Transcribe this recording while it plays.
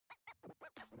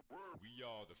We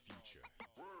are the future,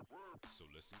 so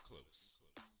listen close.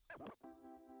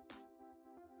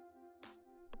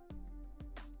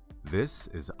 This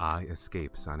is I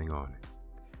Escape signing on.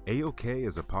 A-OK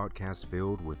is a podcast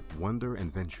filled with wonder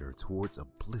and venture towards a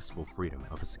blissful freedom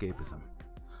of escapism.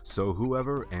 So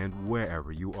whoever and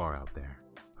wherever you are out there,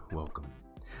 welcome.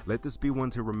 Let this be one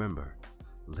to remember.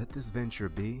 Let this venture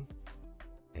be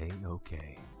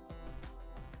A-OK.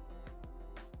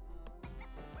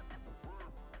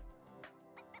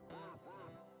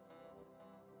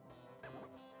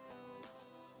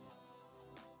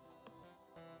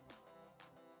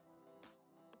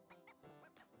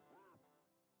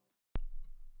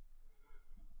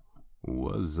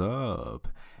 What's up?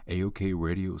 A-OK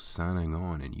Radio signing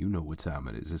on, and you know what time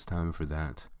it is. It's time for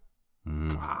that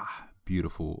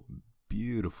beautiful,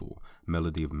 beautiful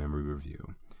Melody of Memory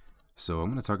review. So I'm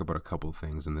going to talk about a couple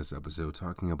things in this episode,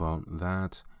 talking about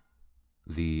that,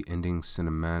 the ending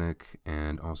cinematic,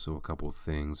 and also a couple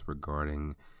things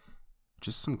regarding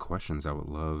just some questions I would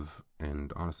love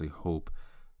and honestly hope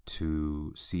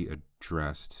to see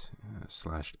addressed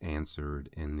slash answered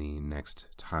in the next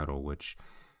title, which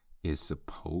is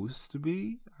supposed to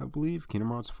be, I believe, Kingdom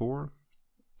Hearts 4,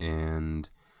 and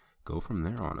go from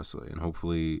there, honestly. And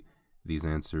hopefully these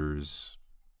answers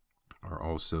are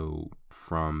also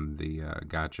from the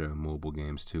gacha mobile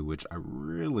games too, which I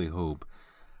really hope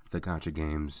the gacha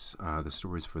games, the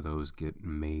stories for those get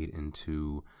made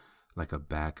into like a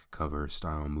back cover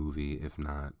style movie, if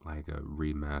not like a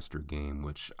remaster game,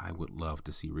 which I would love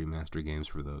to see remaster games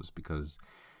for those, because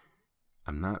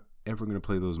I'm not ever going to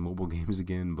play those mobile games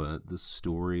again, but the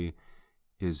story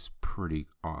is pretty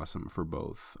awesome for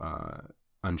both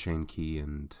Unchained Key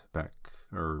and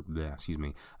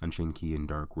Unchained Key and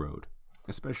Dark Road.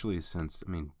 Especially since, I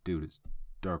mean, dude, it's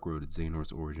Dark Road, it's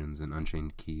Xehanort's origins, and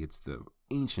Unchained Key, it's the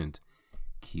ancient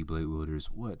Keyblade wielders.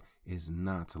 What is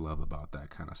not to love about that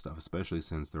kind of stuff, especially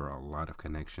since there are a lot of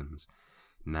connections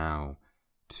now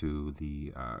to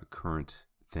the current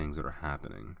things that are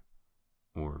happening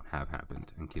or have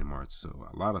happened in Kingdom Hearts. So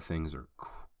a lot of things are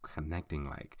connecting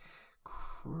like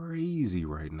crazy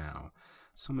right now.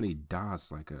 So many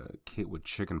dots, like a kid with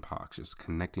chicken pox, just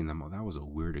connecting them all. That was a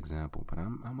weird example, but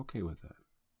I'm okay with that.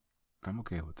 I'm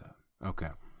okay with that.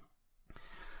 Okay.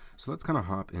 So let's kind of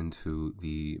hop into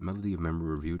the Melody of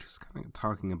Memory review, just kind of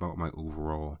talking about my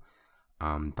overall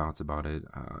thoughts about it.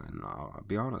 And I'll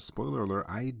be honest, spoiler alert,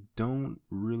 I don't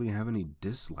really have any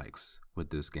dislikes with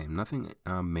this game. Nothing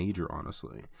major,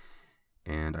 honestly.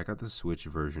 And I got the Switch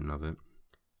version of it.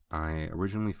 I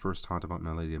originally first talked about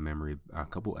Melody of Memory a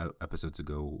couple episodes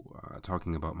ago,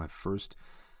 talking about my first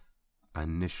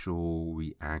initial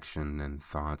reaction and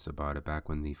thoughts about it back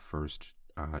when the first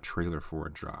trailer for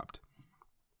it dropped.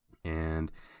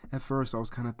 And at first I was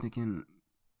kind of thinking,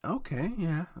 okay,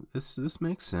 yeah, this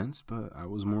makes sense, but I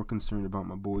was more concerned about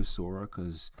my boy Sora,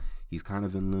 because he's kind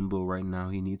of in limbo right now.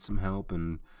 He needs some help,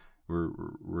 and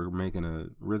we're making a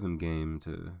rhythm game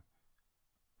to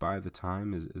buy the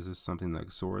time. Is this something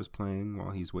like Sora's playing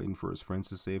while he's waiting for his friends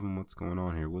to save him? What's going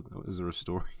on here? What is there a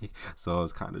story? So I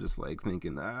was kind of just like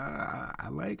thinking, I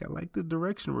like the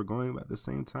direction we're going, but at the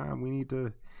same time we need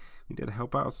to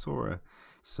help out Sora.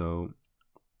 So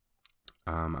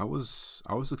I was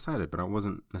excited, but I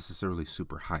wasn't necessarily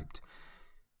super hyped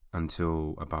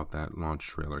until about that launch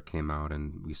trailer came out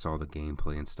and we saw the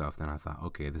gameplay and stuff. Then I thought,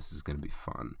 okay, this is going to be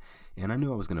fun. And I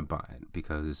knew I was going to buy it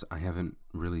because I haven't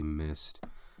really missed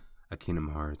a Kingdom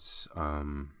Hearts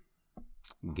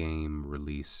game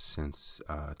release since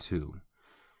 2.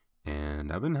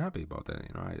 And I've been happy about that.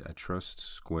 You know, I trust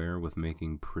Square with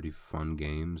making pretty fun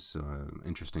games,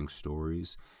 interesting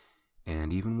stories.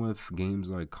 And even with games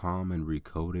like Calm and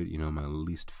Recoded, you know, my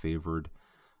least favorite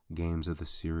games of the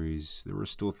series, there were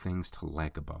still things to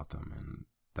like about them. And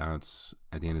that's,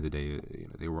 at the end of the day, you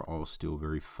know, they were all still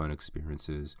very fun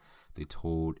experiences. They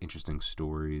told interesting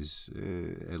stories,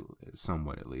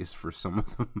 somewhat at least, for some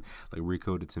of them. Like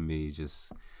Recoded, to me,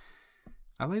 just,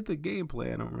 I like the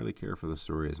gameplay. I don't really care for the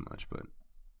story as much, but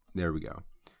there we go.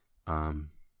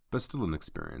 But still an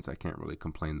experience. I can't really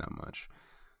complain that much.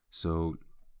 So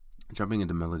jumping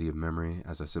into Melody of Memory,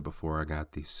 as I said before, I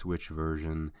got the Switch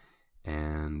version,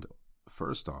 and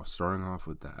first off, starting off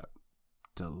with that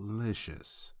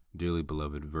delicious Dearly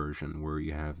Beloved version where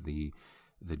you have the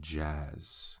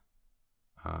jazz,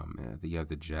 you have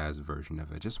the jazz version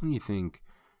of it. Just when you think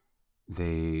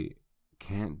they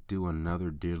can't do another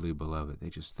Dearly Beloved, they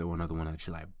just throw another one at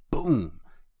you like, boom,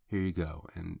 here you go.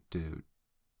 And dude,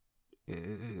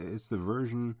 it's the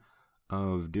version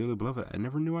of Dearly Beloved I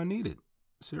never knew I needed.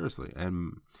 Seriously.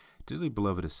 And Dearly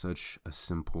Beloved is such a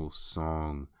simple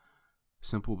song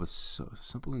Simple, but so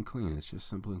simple and clean. It's just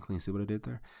simple and clean. See what I did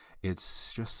there?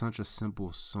 It's just such a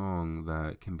simple song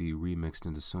that can be remixed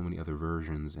into so many other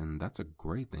versions, and that's a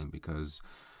great thing because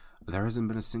there hasn't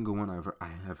been a single one I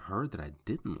have heard that I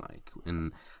didn't like,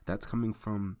 and that's coming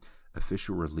from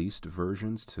official released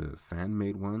versions to fan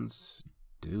made ones.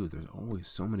 Dude, there's always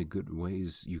so many good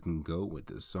ways you can go with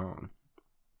this song,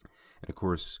 and of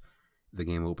course, the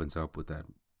game opens up with that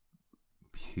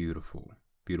beautiful,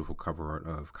 beautiful cover art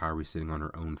of Kairi sitting on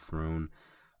her own throne.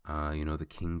 The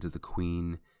king to the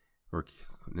queen, or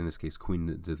in this case,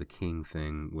 queen to the king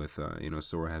thing with,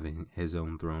 Sora having his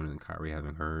own throne and Kairi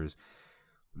having hers.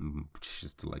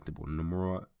 Just delectable.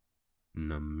 Namura.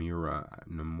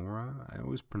 I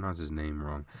always pronounce his name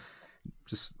wrong.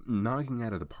 Just knocking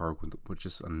out of the park with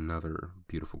just another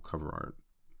beautiful cover art.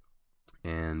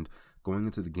 And going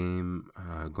into the game,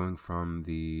 going from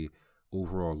the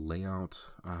overall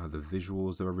layout, the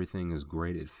visuals of everything is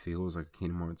great. It feels like a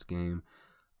Kingdom Hearts game.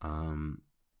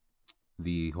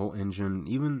 The whole engine,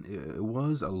 even it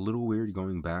was a little weird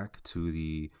going back to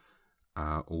the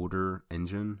older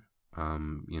engine,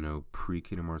 pre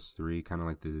Kingdom Hearts 3, kind of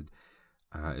like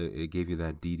it gave you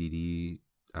that DDD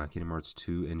Kingdom Hearts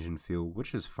 2 engine feel,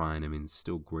 which is fine. I mean,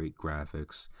 still great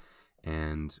graphics,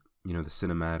 and the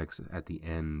cinematics at the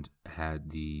end had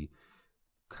the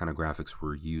kind of graphics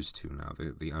we're used to now,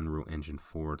 the Unreal Engine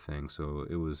 4 thing, so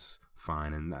it was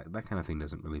fine, and that kind of thing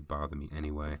doesn't really bother me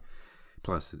anyway.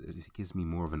 Plus, it gives me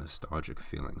more of a nostalgic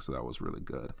feeling, so that was really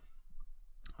good.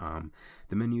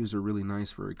 The menus are really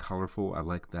nice, very colorful. I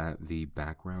like that the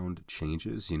background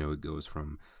changes. It goes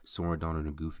from Sora, Donald,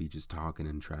 and Goofy just talking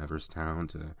in Traverse Town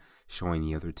to showing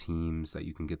the other teams that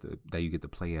you get to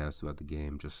play as throughout the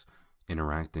game, just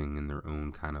interacting in their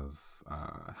own kind of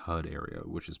HUD area,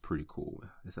 which is pretty cool.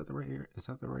 Is that the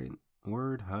right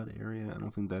word? HUD area? I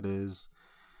don't think that is,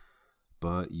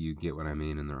 but you get what I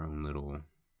mean, in their own little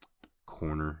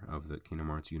corner of the Kingdom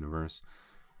Hearts universe.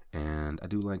 And I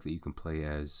do like that you can play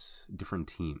as different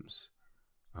teams.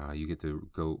 You get to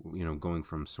go, going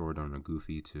from Sora, Donald, and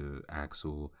Goofy to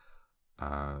Axel,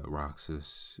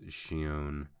 Roxas,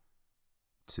 Xion,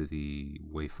 to the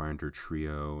Wayfinder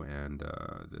trio and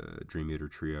the Dream Eater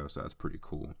trio, so that's pretty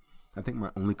cool. I think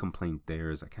my only complaint there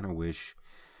is I kind of wish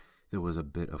there was a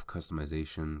bit of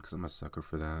customization, because I'm a sucker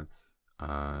for that.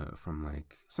 From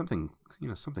like something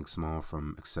small,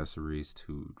 from accessories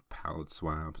to palette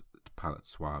swap,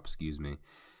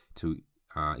 to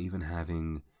even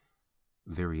having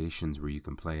variations where you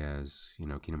can play as,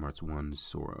 Kingdom Hearts 1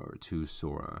 Sora or 2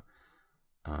 Sora.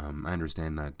 I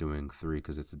understand not doing 3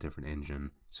 because it's a different engine,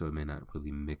 so it may not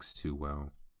really mix too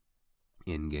well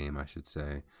in game, I should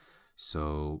say.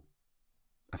 So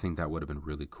I think that would have been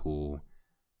really cool.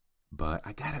 But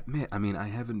I gotta admit, I mean, I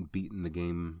haven't beaten the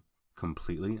game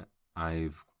completely.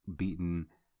 I've beaten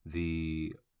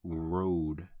the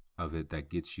road of it that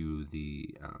gets you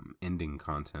the ending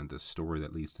content, the story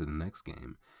that leads to the next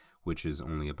game, which is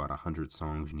only about 100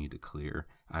 songs you need to clear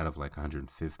out of like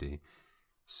 150.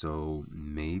 So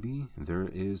maybe there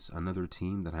is another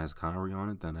team that has Kairi on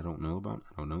it that I don't know about.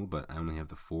 I don't know, but I only have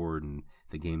the 4, and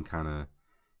the game kind of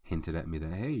hinted at me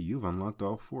that, hey, you've unlocked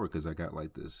all 4, because I got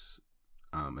like this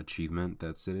achievement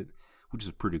that's it, which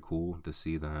is pretty cool to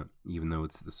see that even though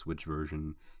it's the Switch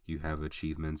version, you have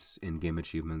achievements, in-game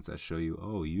achievements that show you,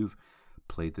 oh, you've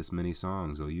played this many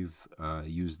songs, or you've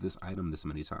used this item this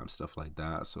many times, stuff like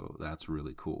that. So that's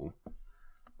really cool.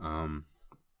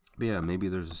 But yeah, maybe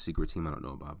there's a secret team I don't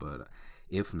know about, but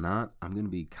if not, I'm going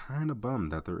to be kind of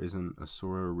bummed that there isn't a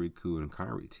Sora, Riku, and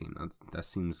Kairi team. That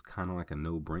seems kind of like a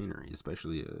no-brainer,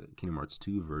 especially a Kingdom Hearts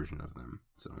 2 version of them.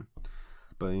 So,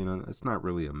 but it's not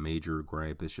really a major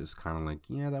gripe. It's just kind of like,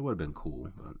 yeah, that would have been cool.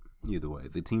 But either way,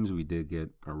 the teams we did get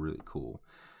are really cool.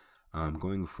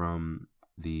 Going from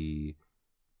the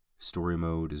story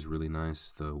mode is really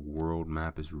nice. The world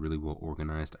map is really well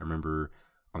organized. I remember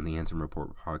on the Anthem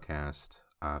Report podcast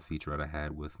feature that I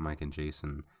had with Mike and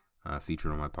Jason,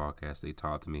 featured on my podcast, they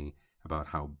talked to me about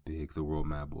how big the world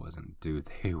map was, and dude,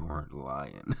 they weren't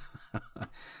lying.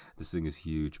 This thing is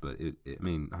huge, but I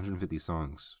mean, 150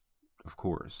 songs, of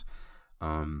course.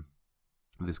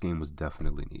 This game was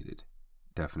definitely needed.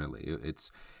 Definitely.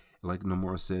 It's like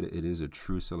Nomura said, it is a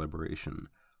true celebration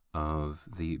of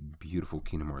the beautiful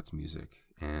Kingdom Hearts music,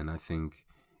 and I think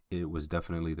it was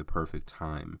definitely the perfect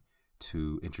time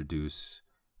to introduce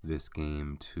this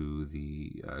game to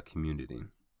the community,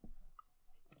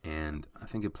 and I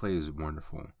think it plays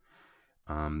wonderful.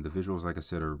 The visuals, like I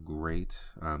said, are great.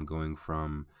 Going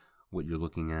from what you're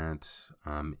looking at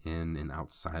in and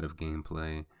outside of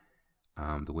gameplay,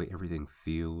 the way everything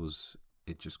feels,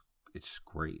 it's just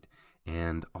great.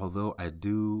 And although I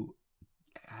do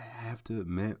have to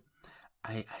admit,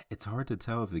 it's hard to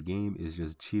tell if the game is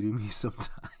just cheating me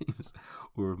sometimes,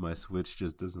 or if my Switch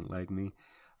just doesn't like me.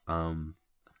 Um,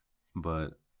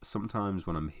 but sometimes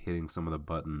when I'm hitting some of the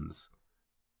buttons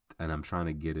and I'm trying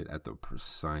to get it at the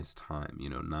precise time,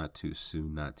 not too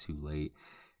soon, not too late,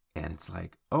 and it's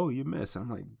like, oh, you missed. I'm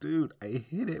like, dude, I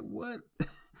hit it. What?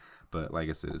 But like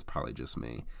I said, it's probably just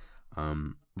me.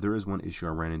 There is one issue I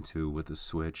ran into with the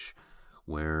Switch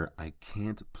where I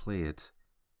can't play it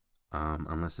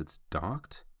unless it's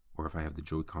docked or if I have the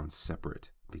Joy-Cons separate.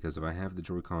 Because if I have the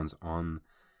Joy-Cons on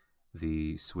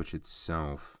the Switch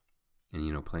itself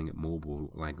and, playing it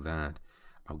mobile like that,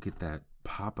 I'll get that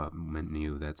pop-up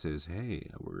menu that says, hey,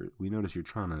 we notice you're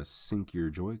trying to sync your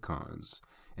Joy-Cons.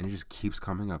 And it just keeps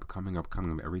coming up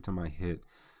every time I hit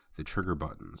the trigger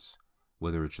buttons,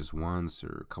 whether it's just once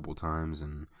or a couple times.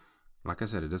 And like I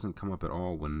said, it doesn't come up at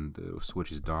all when the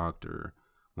Switch is docked or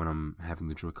when I'm having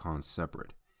the Joy-Cons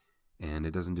separate. And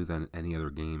it doesn't do that in any other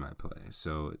game I play.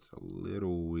 So it's a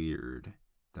little weird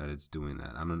that it's doing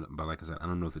that. I don't know, but like I said, I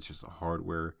don't know if it's just a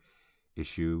hardware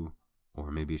issue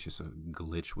or maybe it's just a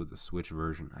glitch with the Switch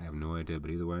version. I have no idea,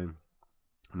 but either way,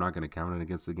 I'm not going to count it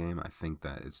against the game. I think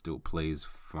that it still plays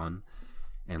fun.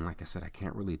 And like I said, I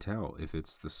can't really tell if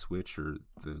it's the Switch or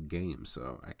the game,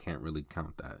 so I can't really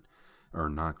count that or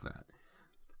knock that.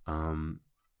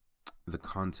 The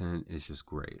content is just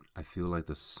great. I feel like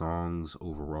the songs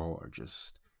overall are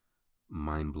just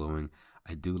mind-blowing.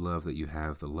 I do love that you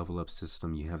have the level up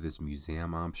system. You have this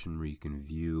museum option where you can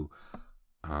view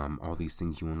all these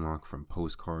things you unlock from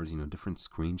postcards, different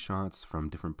screenshots from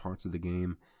different parts of the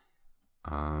game,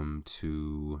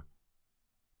 to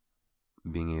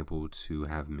being able to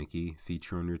have Mickey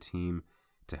feature on your team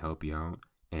to help you out,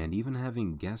 and even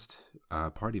having guest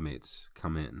party mates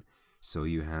come in. So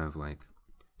you have like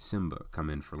Simba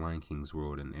come in for Lion King's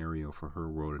world and Ariel for her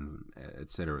world, and et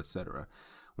cetera, et cetera.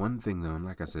 One thing though, and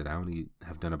like I said, I only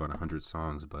have done about 100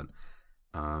 songs, but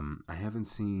I haven't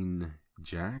seen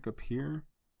Jack appear.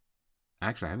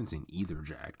 Actually, I haven't seen either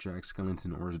Jack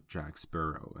Skellington or Jack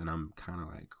Sparrow, and I'm kind of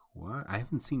like, what? I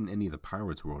haven't seen any of the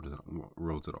Pirates worlds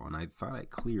at all, and I thought I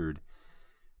cleared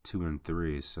 2 and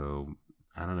 3, so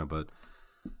I don't know, but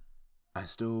I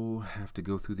still have to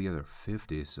go through the other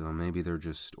 50, so maybe they're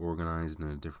just organized in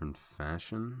a different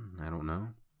fashion. I don't know.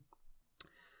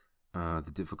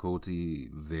 The difficulty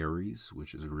varies,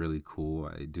 which is really cool.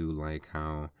 I do like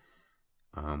how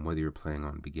whether you're playing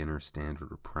on beginner,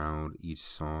 standard, or proud, each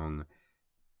song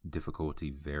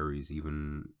difficulty varies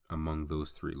even among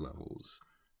those 3 levels.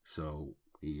 So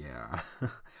yeah,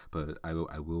 but I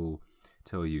will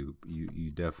tell you,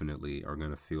 you definitely are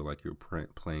gonna feel like you're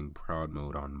playing proud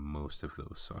mode on most of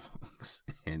those songs,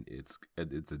 and it's a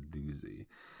doozy.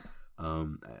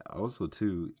 Also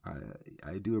too,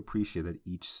 I do appreciate that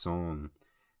each song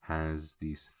has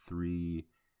these 3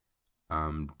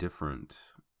 different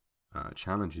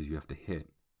challenges you have to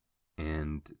hit,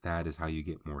 and that is how you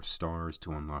get more stars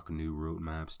to unlock new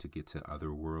roadmaps to get to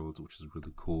other worlds, which is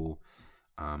really cool.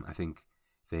 I think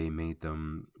they made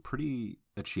them pretty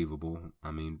achievable.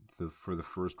 I mean, for the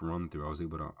first run through, I was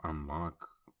able to unlock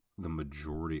the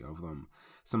majority of them.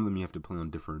 Some of them you have to play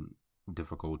on different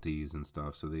difficulties and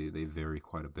stuff, so they vary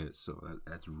quite a bit. So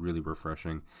that's really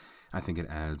refreshing. I think it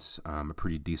adds a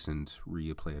pretty decent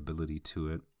replayability to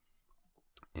it.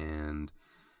 And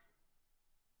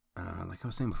like I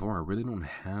was saying before, I really don't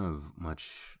have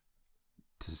much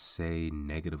to say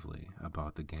negatively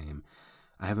about the game.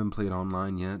 I haven't played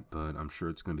online yet, but I'm sure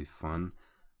it's going to be fun.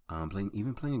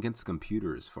 Playing against the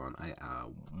computer is fun.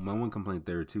 My one complaint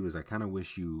there too is I kind of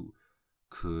wish you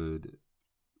could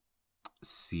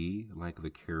see like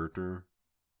the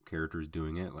characters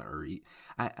doing it.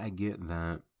 I get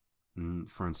that.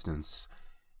 For instance,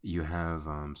 you have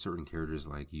certain characters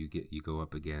like you go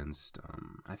up against.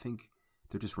 I think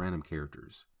they're just random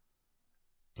characters,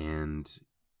 and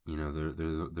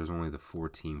there's only the 4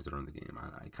 teams that are in the game.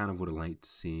 I kind of would have liked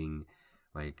seeing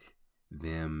like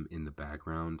them in the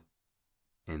background,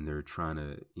 and they're trying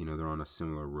to, they're on a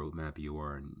similar roadmap you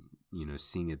are, and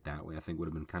seeing it that way I think would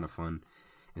have been kind of fun,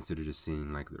 instead of just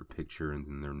seeing like their picture and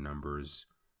then their numbers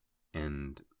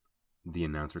and the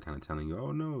announcer kind of telling you,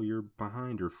 oh no, you're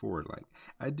behind or forward. Like,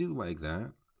 I do like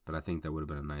that, but I think that would have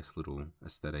been a nice little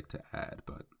aesthetic to add,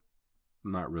 but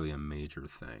not really a major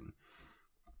thing.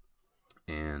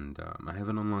 And I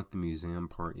haven't unlocked the museum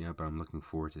part yet, but I'm looking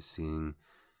forward to seeing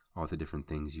all the different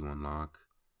things you unlock.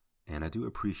 And I do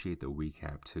appreciate the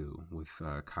recap too, with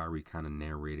Kairi kind of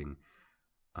narrating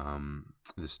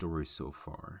the story so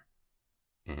far.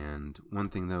 And one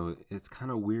thing though, it's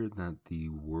kind of weird that the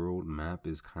world map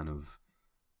is kind of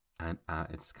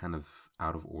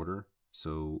out of order.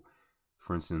 So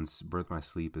For instance, Birth by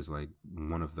Sleep is like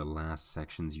one of the last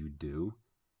sections you do.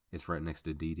 It's right next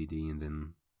to DDD, and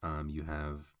then you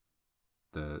have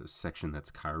the section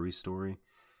that's Kairi's story.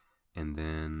 And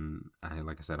then,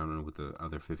 like I said, I don't know what the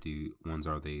other 50 ones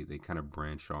are. They kind of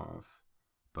branch off.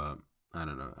 But I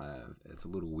don't know. It's a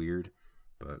little weird.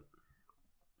 But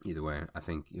either way, I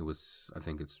think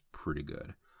it's pretty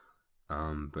good.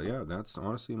 But yeah, that's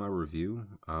honestly my review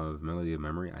of Melody of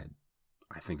Memory.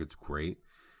 I think it's great.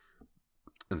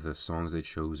 The songs they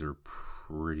chose are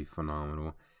pretty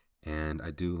phenomenal. And I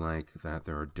do like that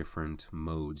there are different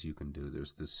modes you can do.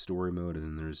 There's the story mode, and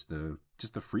then there's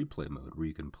just the free play mode where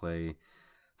you can play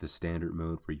the standard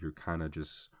mode where you're kind of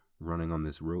just running on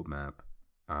this roadmap,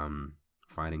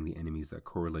 fighting the enemies that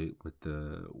correlate with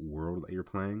the world that you're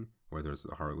playing, whether it's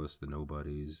the Heartless, the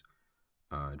Nobodies,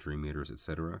 Dream Eaters,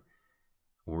 etc.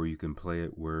 Or you can play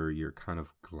it where you're kind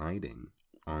of gliding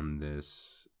on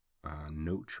this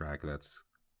note track that's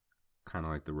kind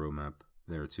of like the roadmap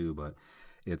there too, but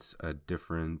it's a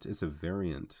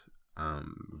variant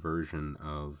version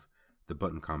of the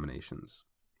button combinations.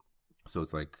 So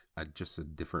it's like just a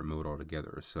different mode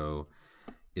altogether. So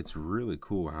it's really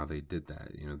cool how they did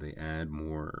that. You know, they add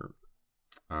more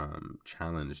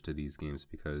challenge to these games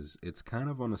because it's kind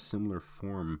of on a similar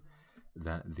form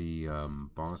that the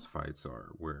boss fights are,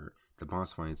 where the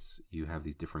boss fights, you have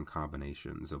these different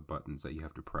combinations of buttons that you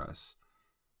have to press.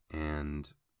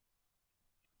 And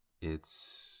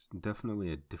it's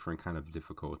definitely a different kind of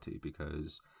difficulty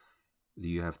because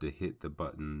you have to hit the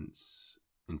buttons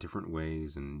in different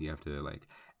ways, and you have to like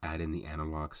add in the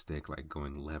analog stick, like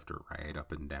going left or right,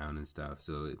 up and down and stuff.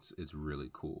 So it's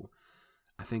really cool.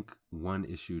 I think one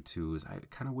issue too is I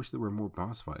kind of wish there were more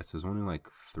boss fights. There's only like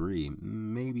 3,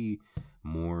 maybe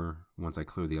more once I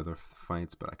clear the other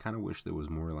fights, but I kind of wish there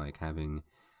was more, like having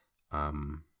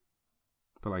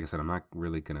but like I said, I'm not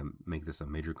really going to make this a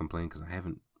major complaint because I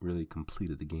haven't really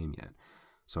completed the game yet.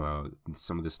 So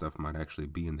some of this stuff might actually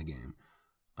be in the game.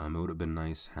 It would have been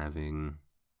nice having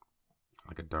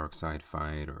like a Dark Side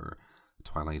fight or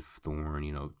Twilight Thorn,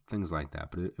 you know, things like that.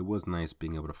 But it was nice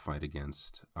being able to fight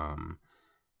against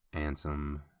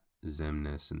Ansem,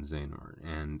 Xemnas, and Xehanort.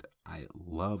 And I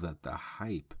love that the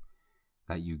hype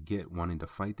that you get wanting to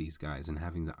fight these guys and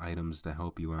having the items to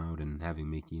help you out and having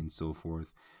Mickey and so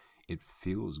forth. It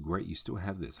feels great. You still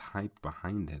have this hype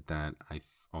behind it that I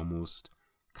almost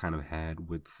kind of had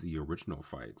with the original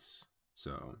fights.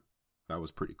 So that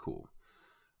was pretty cool.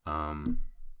 I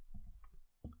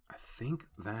think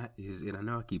that is it. I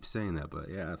know I keep saying that, but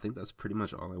yeah, I think that's pretty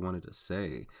much all I wanted to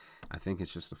say. I think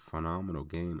it's just a phenomenal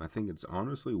game. I think it's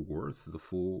honestly worth the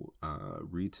full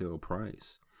retail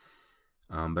price.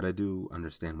 But I do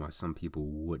understand why some people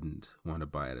wouldn't want to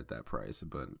buy it at that price.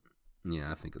 But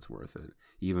yeah, I think it's worth it.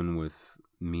 Even with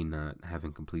me not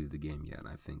having completed the game yet,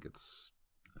 I think it's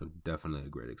definitely a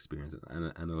great experience.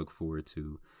 And I look forward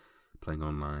to playing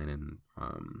online and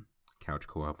couch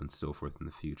co-op and so forth in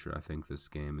the future. I think this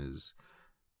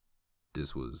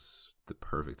was the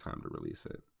perfect time to release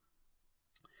it.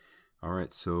 All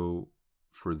right, so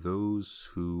for those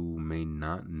who may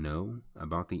not know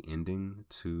about the ending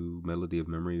to Melody of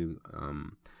Memory,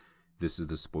 this is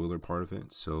the spoiler part of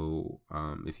it. So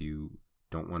if you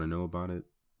don't want to know about it,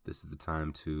 this is the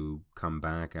time to come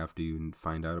back after you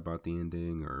find out about the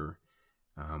ending, or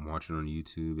watch it on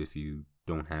YouTube if you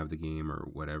don't have the game or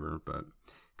whatever. But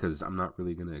because I'm not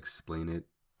really gonna explain it,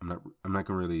 I'm not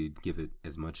gonna really give it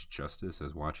as much justice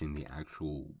as watching the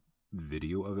actual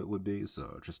video of it would be.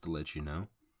 So just to let you know.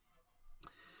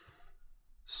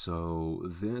 So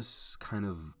this kind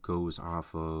of goes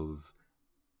off of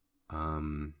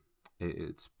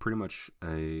it's pretty much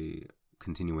a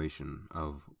continuation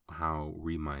of how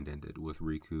Remind ended, with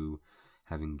Riku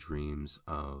having dreams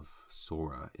of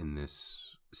Sora in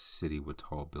this city with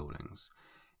tall buildings.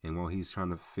 And while he's trying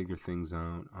to figure things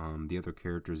out, the other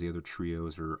characters, the other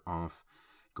trios are off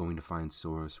going to find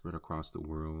Sora spread across the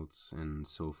worlds and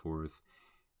so forth.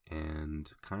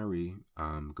 And Kairi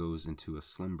goes into a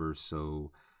slumber,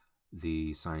 so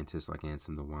the scientists like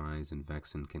Ansem the Wise and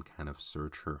Vexen can kind of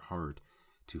search her heart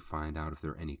to find out if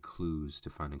there are any clues to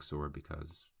finding Sora,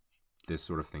 because this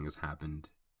sort of thing has happened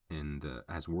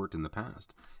has worked in the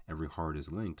past. Every heart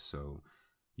is linked, so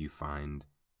you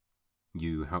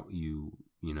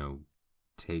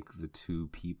take the two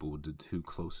people, the two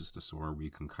closest to Sora,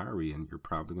 Riku and Kairi, and you're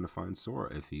probably going to find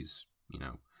Sora if he's,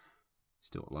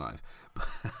 still alive.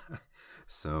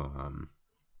 So,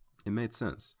 it made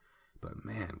sense. But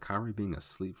man, Kairi being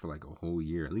asleep for like a whole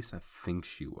year, at least I think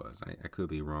she was. I could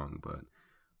be wrong, but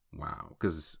wow.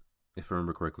 Because if I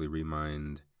remember correctly,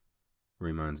 Remind's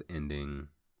ending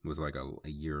was like a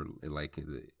year, like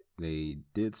they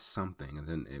did something, and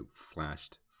then it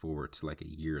flashed forward to like a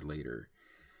year later.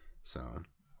 So,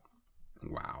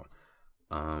 wow.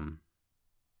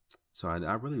 So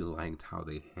I really liked how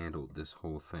they handled this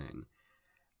whole thing.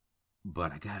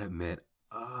 But I gotta admit,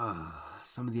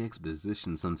 some of the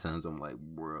exposition sometimes I'm like,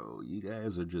 bro, you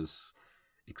guys are just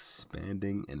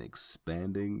expanding and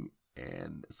expanding.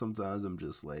 And sometimes I'm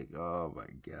just like, oh my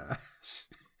gosh.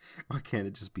 Why can't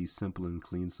it just be simple and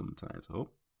clean sometimes? Oh,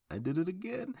 I did it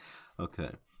again.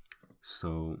 Okay.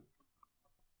 So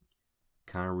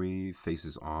Kairi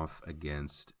faces off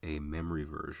against a memory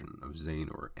version of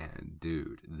Xehanort, and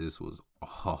dude, this was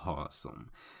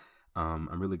awesome. I'm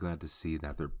really glad to see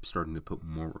that they're starting to put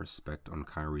more respect on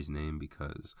Kairi's name,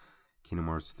 because Kingdom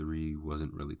Hearts 3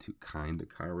 wasn't really too kind to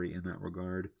Kairi in that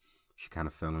regard. She kind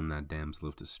of fell in that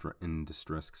damsel in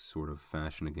distress sort of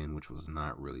fashion again, which was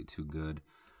not really too good.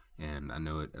 And I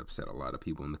know it upset a lot of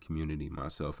people in the community,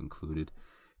 myself included,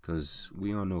 because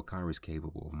we all know Kairi's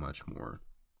capable of much more.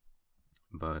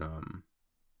 But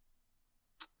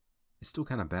it still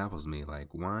kind of baffles me. Like,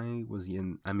 why was he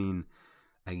in? I mean,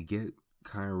 I get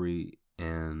Kairi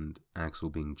and Axel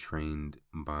being trained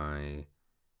by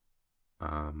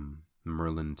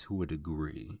Merlin to a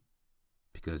degree,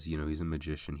 because, you know, he's a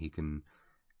magician.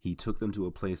 He took them to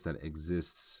a place that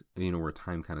exists, you know, where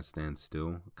time kind of stands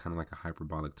still, kind of like a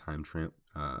hyperbolic time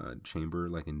chamber,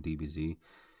 like in DBZ.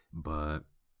 But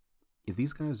if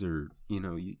these guys are, you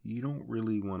know, you don't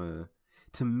really want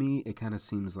to me, it kind of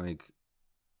seems like,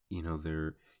 you know,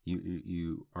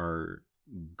 you are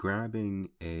grabbing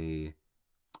a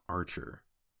archer.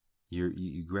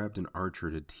 You grabbed an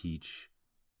archer to teach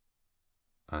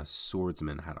a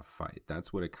swordsman how to fight.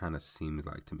 That's what it kind of seems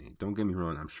like to me. Don't get me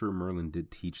wrong, I'm sure Merlin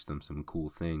did teach them some cool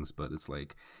things, but it's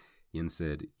like Yin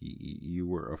said, you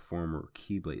were a former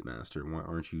Keyblade master. Why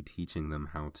aren't you teaching them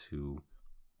how to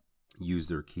use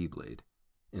their Keyblade?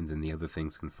 And then the other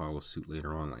things can follow suit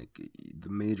later on. Like, the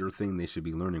major thing they should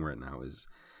be learning right now is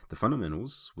the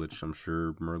fundamentals, which I'm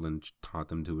sure Merlin taught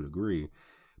them to a degree,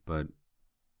 but,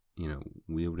 you know,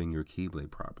 wielding your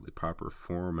Keyblade properly, proper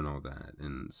form and all that,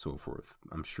 and so forth.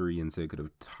 I'm sure Yensei could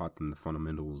have taught them the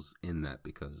fundamentals in that,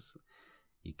 because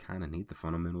you kind of need the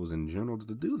fundamentals in general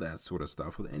to do that sort of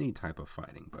stuff with any type of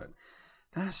fighting. But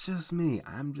that's just me.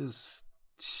 I'm just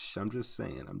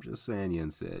saying,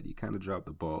 Yen said, you kind of dropped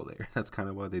the ball there. That's kind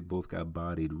of why they both got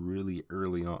bodied really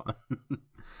early on.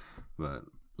 But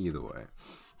either way.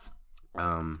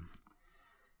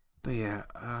 But yeah,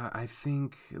 I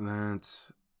think that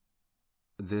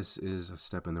this is a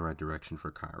step in the right direction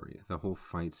for Kairi. The whole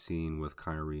fight scene with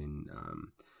Kairi and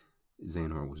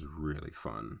Xehanort was really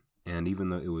fun. And even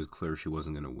though it was clear she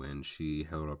wasn't going to win, she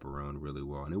held up her own really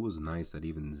well. And it was nice that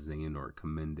even Xehanort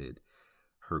commended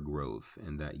her growth,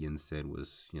 and that Yin said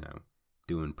was, you know,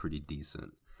 doing pretty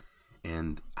decent.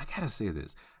 And I gotta say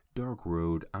this, Dark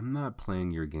Road, I'm not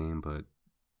playing your game, but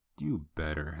you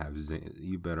better have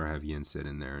Yin sit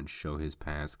in there and show his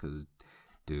past, because,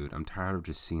 dude, I'm tired of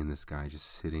just seeing this guy just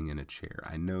sitting in a chair.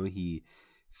 I know he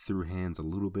threw hands a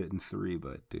little bit in 3,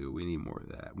 but dude, we need more of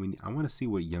that. I want to see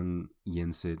what young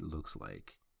Yin Sid looks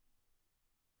like.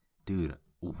 Dude,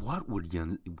 what would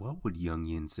young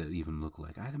Yin Sid even look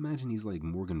like? I'd imagine he's like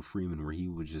Morgan Freeman, where he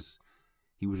was just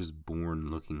born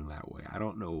looking that way. I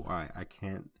don't know why. I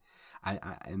can't.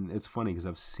 And it's funny because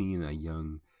I've seen a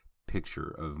young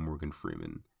picture of Morgan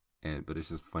Freeman, but it's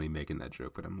just funny making that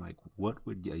joke. But I'm like, what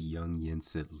would a young Yin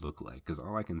Sid look like? Because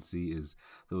all I can see is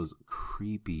those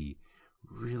creepy,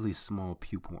 really small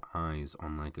pupil eyes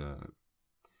on like a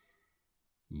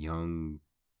young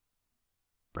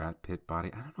Brad Pitt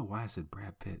body. I don't know why I said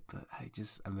Brad Pitt, but I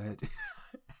meant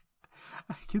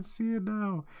I can see it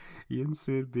now. Yin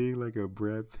Sid being like a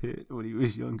Brad Pitt when he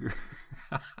was younger.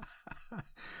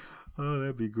 Oh,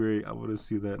 that'd be great. I want to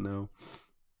see that now.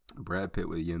 Brad Pitt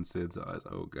with Yin Sid's eyes.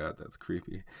 Oh god, that's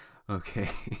creepy. Okay.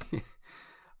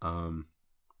 But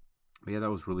yeah,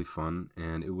 that was really fun,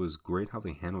 and it was great how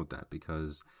they handled that,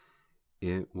 because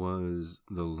it was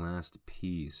the last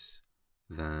piece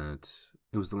that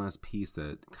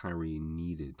Kairi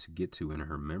needed to get to in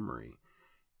her memory,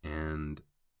 and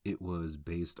it was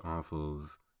based off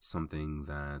of something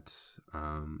that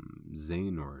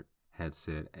Xehanort had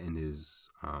said in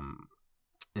his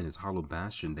Hollow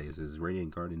Bastion days, his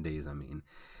Radiant Garden days,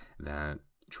 that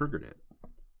triggered it.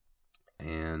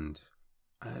 And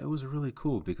it was really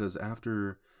cool, because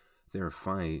after their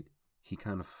fight, he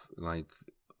kind of like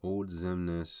old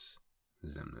Xehanort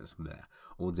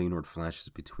flashes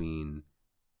between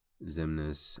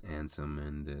Xemnas, Ansem,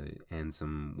 and the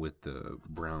Ansem with the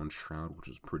brown shroud, which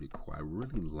was pretty cool. I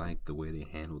really liked the way they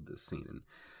handled this scene. And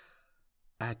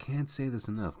I can't say this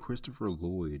enough. Christopher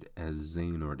Lloyd as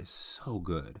Xehanort is so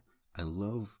good. I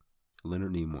love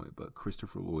Leonard Nimoy, but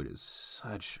Christopher Lloyd is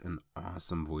such an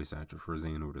awesome voice actor for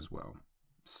Xehanort as well.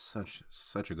 Such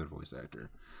a good voice actor.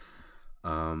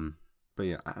 But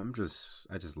yeah, I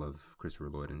just love Christopher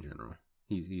Lloyd in general.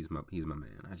 He's my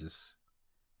man.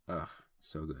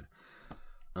 So good.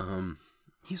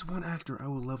 He's one actor I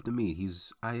would love to meet.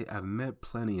 I've met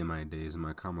plenty in my days, in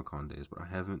my Comic-Con days, but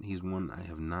he's one I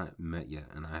have not met yet,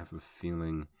 and I have a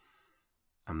feeling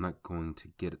I'm not going to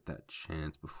get that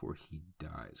chance before he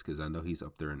dies, because I know he's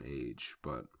up there in age,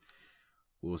 but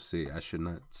we'll see. I should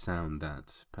not sound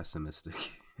that pessimistic.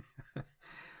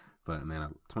 But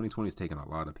man, 2020 is taking a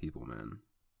lot of people, man.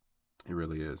 It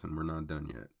really is, and we're not done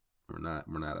yet. We're not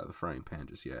out of the frying pan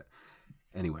just yet.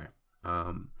 Anyway,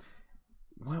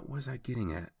 what was I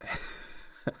getting at?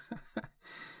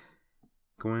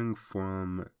 Going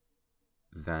from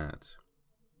that,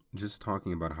 just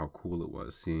talking about how cool it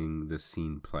was, seeing this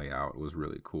scene play out was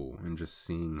really cool, and just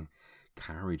seeing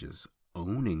Kairi just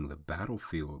owning the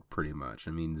battlefield pretty much.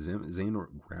 I mean,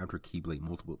 Xehanort grabbed her Keyblade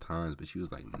multiple times, but she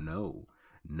was like, no,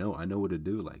 I know what to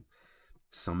do, like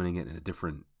summoning it in a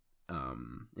different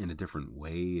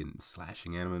way and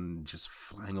slashing at him and just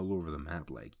flying all over the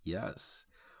map. Like, yes,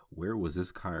 where was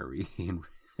this Kairi?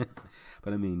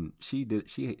 But I mean, she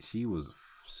was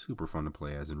super fun to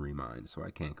play as in Remind, so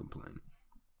I can't complain.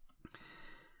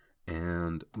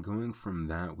 And going from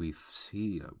that, we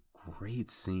see a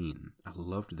great scene. I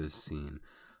loved this scene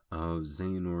of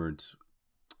Xehanort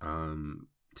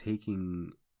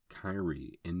taking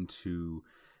Kairi into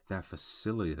that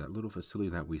facility, that little facility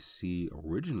that we see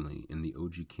originally in the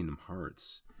OG Kingdom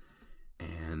Hearts.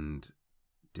 And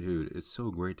dude, it's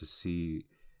so great to see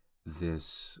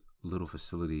this little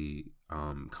facility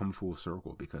come full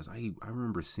circle, because I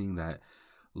remember seeing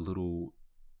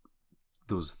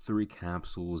those 3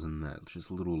 capsules in that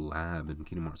just little lab in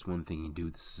Kingdom Hearts 1 thinking,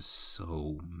 dude, this is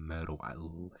so metal.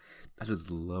 I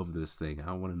just love this thing.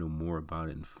 I want to know more about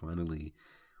it. And finally,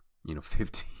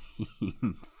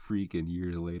 15 freaking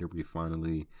years later, we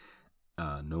finally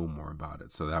know more about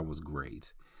it. So that was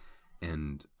great.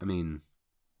 And I mean,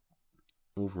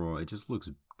 overall, it just looks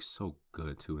so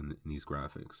good too in these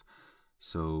graphics.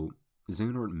 So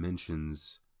Xehanort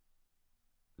mentions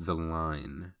the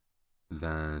line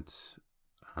that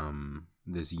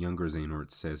this younger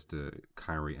Xehanort says to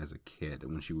Kairi as a kid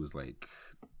when she was like,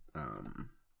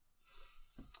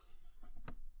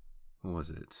 what was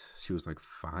it? She was like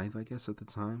 5, I guess, at the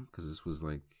time, because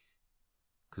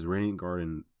Radiant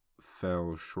Garden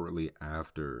fell shortly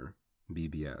after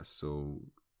BBS, so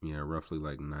yeah, roughly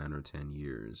like 9 or 10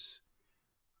 years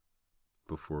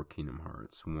before Kingdom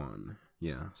Hearts 1.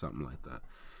 Yeah, something like that.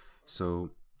 So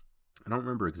I don't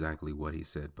remember exactly what he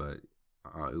said, but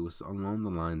it was along the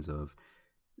lines of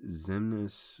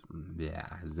Xehanort,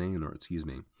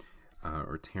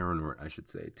 or Terranort, I should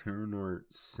say. Terranort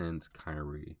sent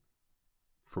Kairi,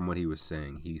 from what he was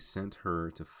saying, he sent her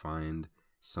to find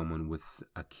someone with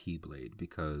a Keyblade,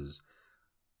 because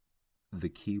the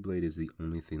Keyblade is the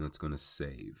only thing that's going to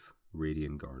save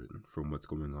Radiant Garden from what's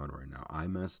going on right now. I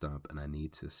messed up, and I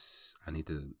need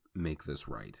to make this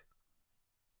right.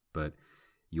 But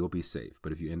you'll be safe.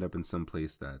 But if you end up in some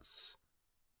place that's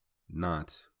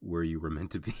not where you were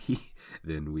meant to be,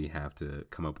 then we have to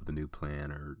come up with a new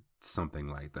plan or something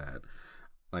like that.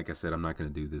 Like I said, I'm not going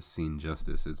to do this scene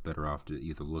justice. It's better off to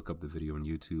either look up the video on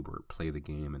YouTube or play the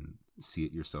game and see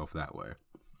it yourself that way.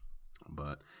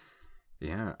 But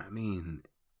yeah, I mean,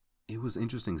 it was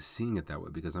interesting seeing it that way,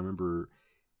 because I remember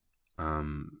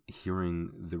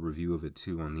hearing the review of it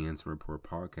too on the Ansem Report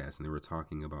podcast, and they were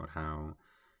talking about how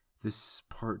this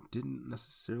part didn't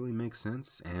necessarily make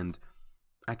sense, and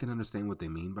I can understand what they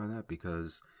mean by that,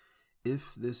 because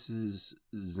if this is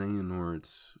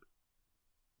Xehanort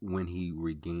when he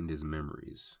regained his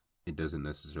memories, it doesn't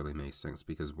necessarily make sense,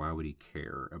 because why would he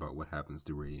care about what happens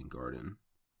to Radiant Garden?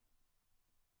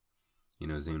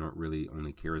 Xehanort really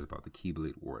only cares about the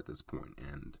Keyblade War at this point,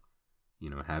 and,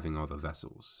 having all the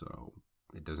vessels, so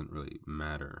it doesn't really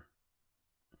matter.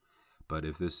 But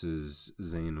if this is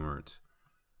Xehanort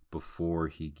before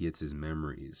he gets his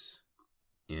memories,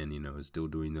 and, is still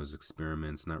doing those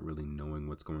experiments, not really knowing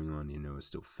what's going on, is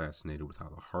still fascinated with how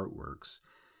the heart works,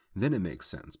 then it makes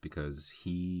sense, because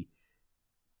he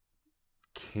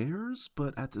cares,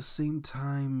 but at the same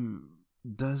time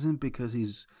doesn't,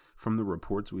 because from the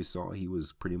reports we saw, he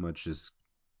was pretty much just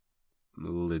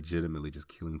legitimately just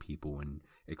killing people and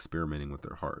experimenting with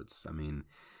their hearts. I mean,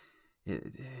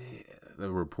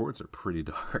 the reports are pretty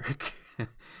dark.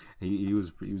 he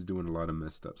was doing a lot of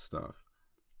messed up stuff,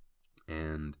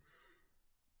 and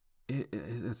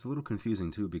it's a little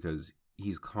confusing too, because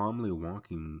he's calmly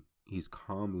walking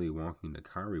to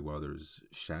Kyrie while there's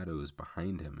shadows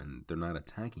behind him and they're not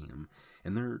attacking him,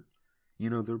 and they're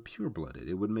pure blooded.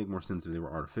 It would make more sense if they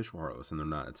were artificial Heartless and they're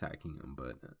not attacking him,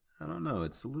 but I don't know.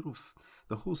 It's a little,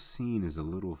 the whole scene is a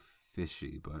little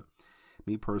fishy. But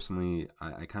me personally,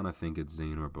 I kind of think it's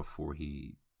Xehanort before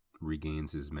he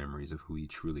regains his memories of who he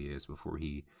truly is, before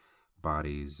he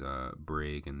bodies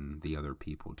Brig and the other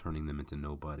people, turning them into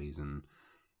nobodies, and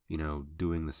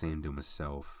doing the same to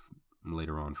himself,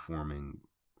 later on forming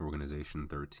Organization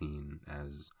 13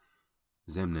 as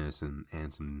Xemnas, and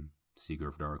Ansem, Seeker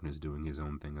of Darkness, doing his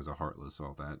own thing as a Heartless,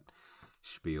 all that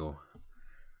spiel.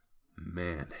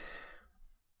 Man,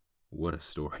 what a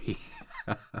story.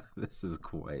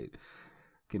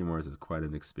 Kingdom Hearts is quite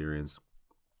an experience.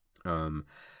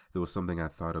 There was something I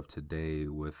thought of today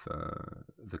with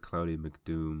the Cloudy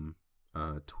McDoom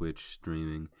Twitch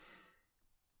streaming.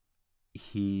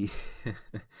 He's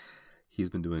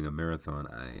been doing a marathon.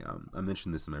 I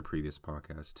mentioned this in my previous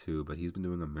podcast too, but he's been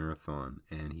doing a marathon,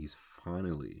 and he's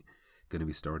finally going to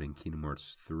be starting Kingdom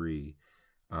Hearts 3.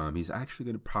 He's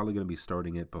actually probably going to be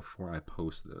starting it before I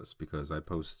post this, because I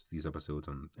post these episodes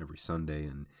on every Sunday,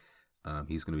 and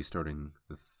he's going to be starting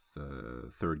the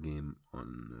third game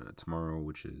on tomorrow,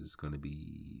 which is going to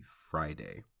be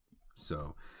Friday.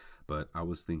 So, but I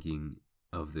was thinking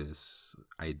of this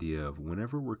idea of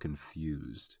whenever we're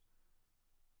confused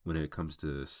when it comes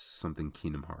to something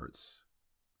Kingdom Hearts,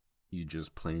 you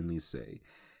just plainly say,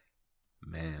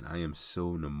 man, I am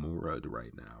so Nomura'd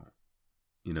right now.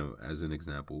 As an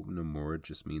example, Nomura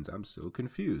just means I'm so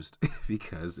confused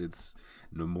because it's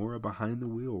Nomura behind the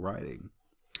wheel riding.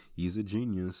 He's a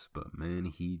genius, but man,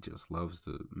 he just loves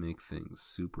to make things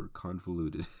super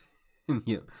convoluted. and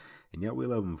yet we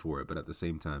love him for it. But at the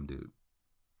same time, dude,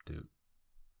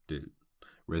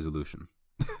 resolution.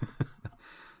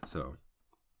 So,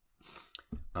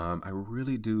 I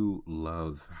really do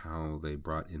love how they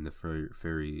brought in the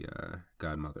fairy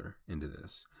godmother into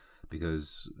this,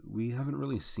 because we haven't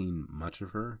really seen much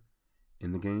of her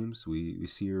in the games. We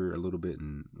see her a little bit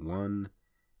in 1,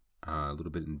 a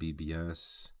little bit in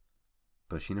BBS,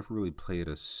 but she never really played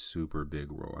a super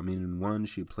big role. I mean, in 1,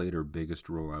 she played her biggest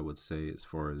role, I would say, as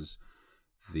far as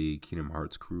the Kingdom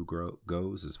Hearts crew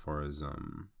goes, as far as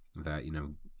that,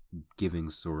 giving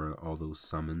Sora all those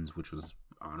summons, which was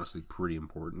honestly pretty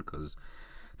important, because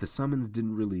the summons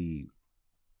didn't really,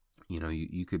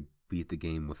 you could beat the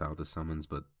game without the summons,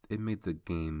 but it made the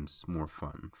games more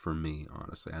fun for me,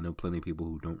 honestly. I know plenty of people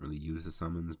who don't really use the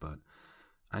summons, but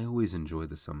I always enjoy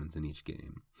the summons in each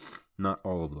game. Not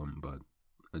all of them, but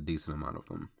a decent amount of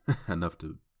them. Enough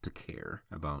to care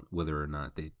about whether or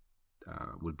not they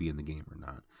would be in the game or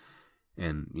not.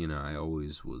 And, I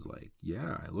always was like,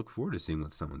 yeah, I look forward to seeing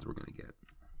what summons we're going to get.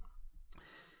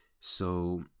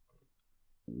 So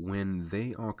when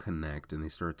they all connect and they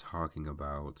start talking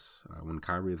about when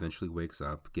Kairi eventually wakes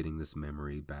up, getting this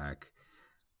memory back,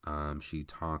 she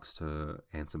talks to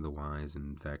Ansem the Wise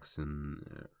and Vex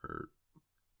and,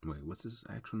 wait, what's his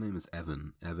actual name? Is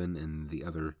Evan and the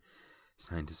other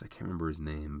scientist, I can't remember his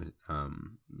name,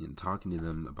 but talking to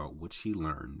them about what she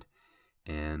learned.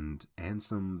 And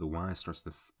Ansem the Wise starts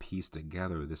to piece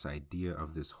together this idea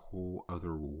of this whole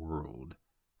other world,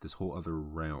 this whole other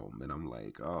realm. And I'm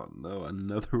like, oh no,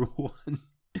 another one.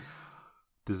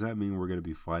 Does that mean we're going to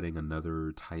be fighting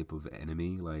another type of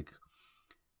enemy? Like,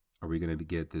 are we going to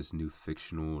get this new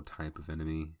fictional type of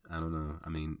enemy? I don't know. I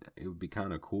mean, it would be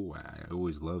kind of cool. I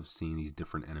always love seeing these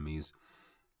different enemies.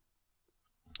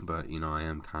 But, I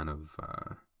am kind of,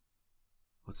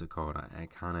 what's it called? I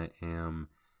kind of am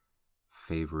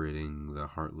favoriting the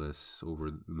Heartless over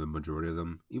the majority of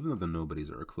them, even though the Nobodies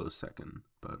are a close second.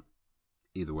 But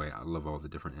either way, I love all the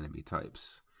different enemy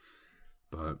types.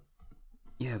 But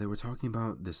yeah, they were talking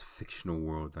about this fictional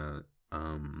world that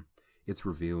it's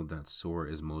revealed that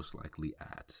Sora is most likely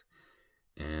at.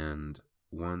 And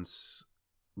once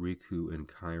Riku and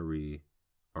Kairi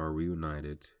are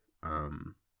reunited,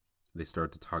 they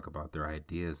start to talk about their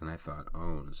ideas, and I thought,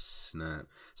 oh snap.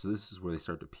 So this is where they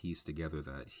start to piece together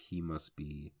that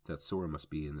Sora must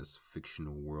be in this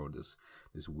fictional world,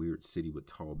 this weird city with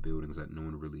tall buildings that no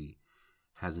one really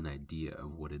has an idea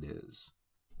of what it is.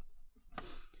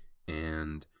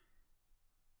 And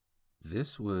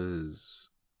this was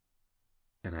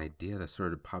an idea that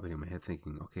started popping in my head,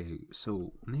 thinking, okay,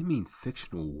 so when they mean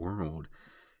fictional world,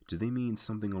 do they mean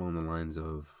something along the lines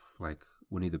of like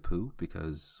Winnie the Pooh?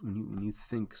 Because when you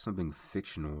think something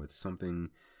fictional, it's something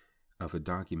of a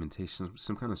documentation,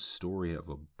 some kind of story of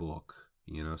a book,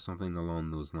 something along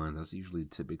those lines. That's usually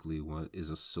typically what is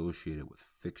associated with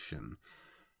fiction.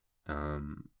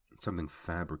 something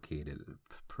fabricated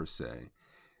per se.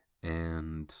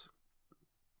 And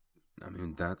I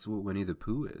mean, that's what Winnie the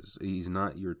Pooh is. He's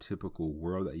not your typical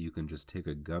world that you can just take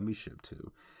a gummy ship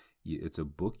to. It's a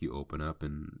book you open up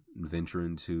and venture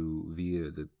into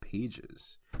via the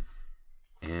pages.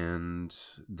 And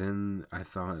then I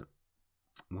thought,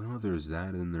 well, there's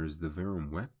that, and there's the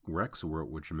Verum Rex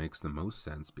world, which makes the most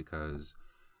sense because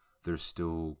there's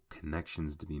still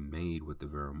connections to be made with the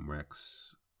Verum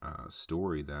Rex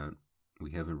story that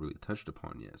we haven't really touched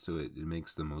upon yet. So it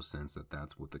makes the most sense that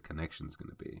that's what the connection's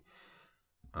going to be,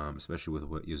 especially with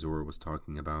what Yozora was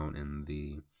talking about and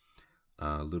the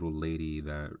little lady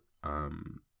that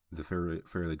the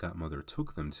fairy godmother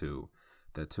took them to,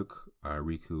 that took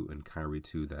Riku and Kairi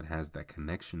to, that has that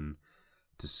connection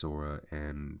to Sora,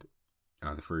 and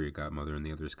the fairy godmother and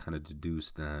the others kind of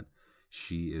deduced that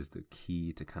she is the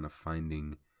key to kind of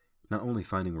finding, not only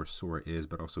finding where Sora is,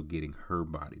 but also getting her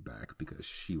body back because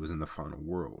she was in the final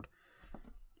world.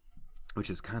 Which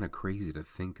is kind of crazy to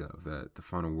think of, that the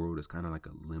final world is kind of like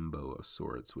a limbo of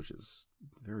sorts, which is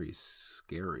very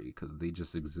scary because they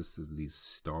just exist as these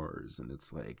stars. And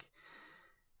it's like,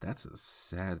 that's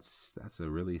a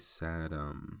really sad,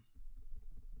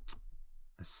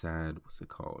 what's it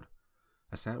called?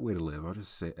 A sad way to live. I'll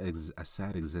just say a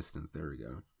sad existence. There we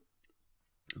go.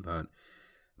 But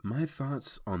my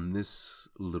thoughts on this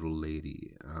little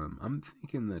lady, I'm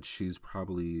thinking that she's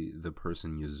probably the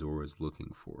person Yozora is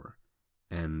looking for.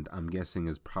 And I'm guessing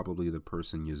is probably the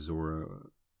person Yozora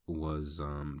was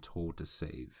told to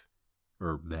save.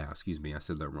 Or, excuse me, I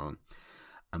said that wrong.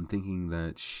 I'm thinking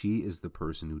that she is the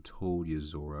person who told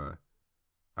Yozora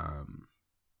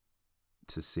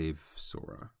to save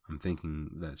Sora. I'm thinking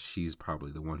that she's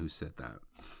probably the one who said that.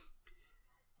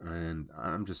 And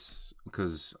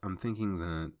because I'm thinking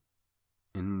that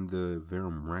in the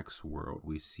Verum Rex world,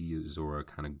 we see Yozora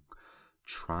kind of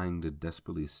trying to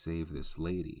desperately save this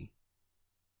lady.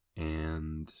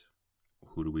 And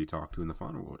who do we talk to in the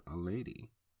final world? A lady.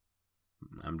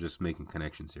 I'm just making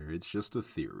connections here. It's just a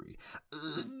theory.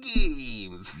 A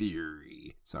game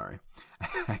theory. Sorry.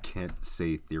 I can't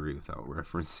say theory without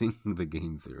referencing the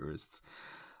game theorists.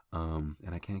 And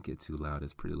I can't get too loud.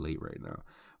 It's pretty late right now.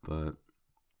 But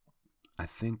I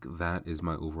think that is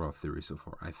my overall theory so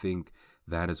far. I think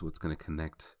that is what's going to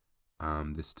connect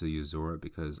this to Yozora,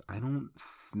 because I don't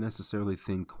necessarily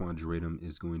think Quadratum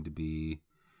is going to be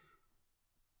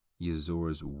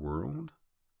Yozora's world,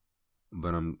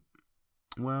 but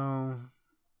well,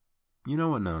 you know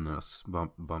what? No,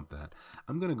 bump that.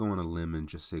 I'm gonna go on a limb and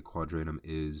just say Quadratum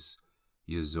is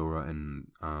Yozora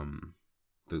and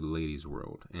the lady's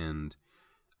world, and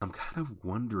I'm kind of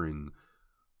wondering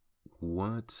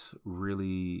what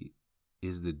really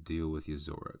is the deal with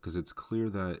Yozora, because it's clear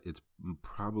that it's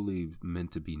probably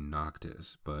meant to be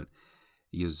Noctis, but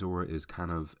Yozora is kind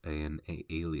of an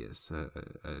alias,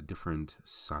 a different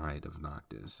side of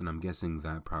Noctis. And I'm guessing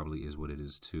that probably is what it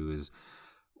is too, is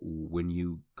when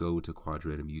you go to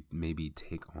Quadratum, you maybe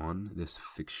take on this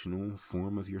fictional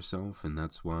form of yourself. And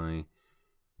that's why,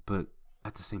 but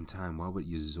at the same time, why would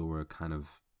Yozora kind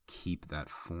of keep that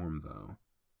form though?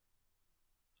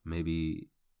 Maybe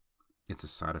it's a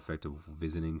side effect of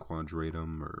visiting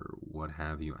Quadratum or what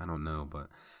have you. I don't know, but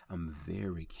I'm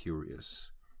very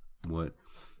curious what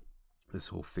this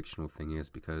whole fictional thing is,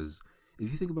 because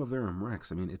if you think about Verum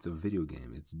Rex, I mean, it's a video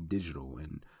game, it's digital,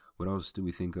 and what else do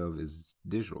we think of as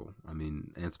digital? I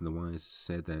mean, Ansem the Wise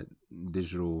said that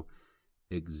digital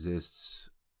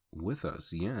exists with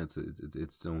us. Yeah, it's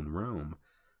its own realm,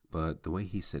 but the way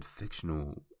he said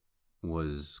fictional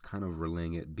was kind of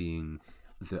relaying it being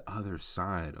the other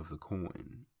side of the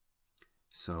coin.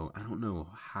 So I don't know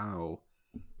how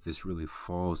this really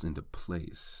falls into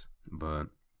place, but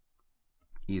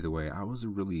either way, I was a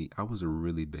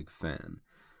really big fan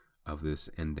of this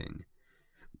ending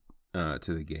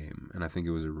to the game, and I think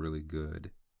it was a really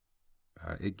good.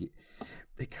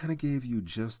 It kind of gave you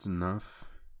just enough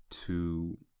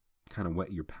to kind of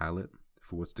whet your palate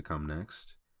for what's to come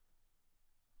next,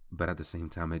 but at the same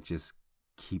time, it just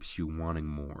keeps you wanting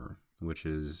more, which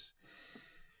is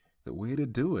the way to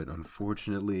do it.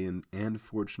 Unfortunately, and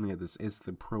fortunately, it's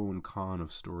the pro and con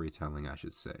of storytelling, I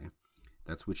should say.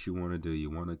 That's what you want to do.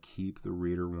 You want to keep the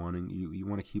reader wanting, you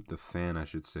want to keep the fan, I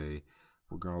should say,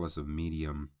 regardless of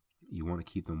medium, you want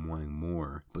to keep them wanting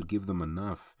more, but give them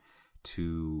enough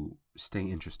to stay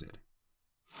interested.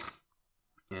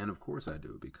 And of course I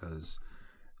do, because,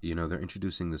 you know, they're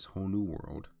introducing this whole new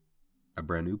world, a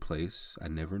brand new place I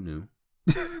never knew.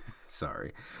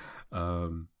 Sorry. They're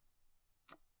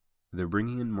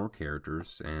bringing in more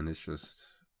characters, and it's just,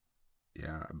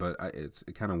 yeah, but it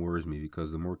kind of worries me,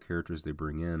 because the more characters they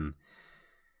bring in,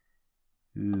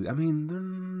 I mean, they're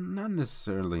not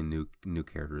necessarily new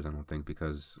characters, I don't think,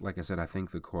 because, like I said, I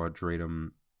think the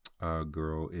Quadratum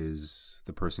girl is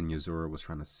the person Yuzura was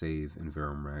trying to save in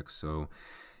Verum Rex. So,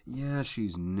 yeah,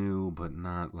 she's new, but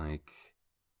not like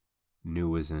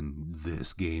new as in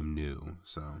this game new.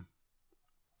 So,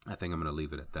 I think I'm gonna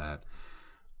leave it at that.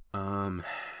 Um,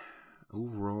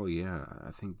 Overall, yeah,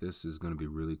 I think this is gonna be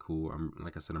really cool.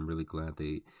 Like I said, I'm really glad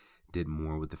they did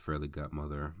more with the Fairly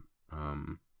Godmother.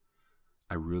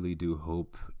 I really do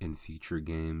hope in future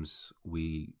games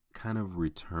we kind of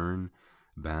return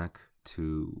back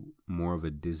to more of a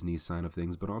Disney side of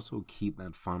things, but also keep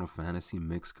that Final Fantasy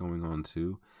mix going on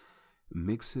too.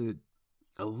 Mix it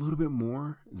a little bit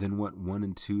more than what 1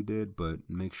 and 2 did, but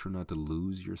make sure not to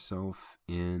lose yourself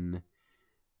in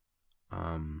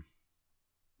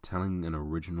telling an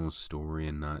original story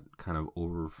and not kind of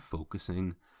over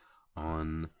focusing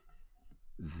on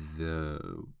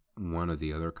the one or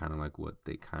the other, kind of like what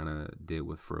they kind of did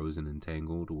with Frozen and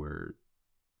Tangled, where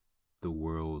the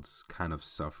worlds kind of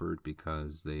suffered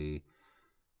because they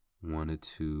wanted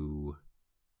to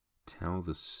tell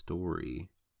the story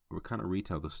or kind of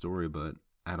retell the story, but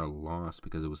at a loss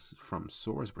because it was from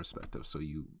Sora's perspective. So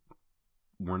you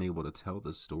weren't able to tell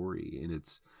the story in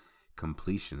its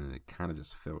completion, and it kind of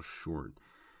just fell short.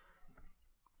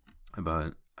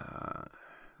 But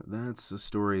that's a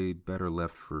story better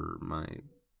left for my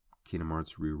Kingdom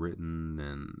Hearts Rewritten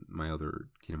and my other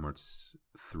Kingdom Hearts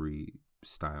 3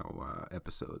 style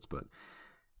episodes. But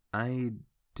I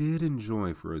did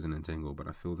enjoy Frozen and Tangled, but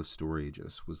I feel the story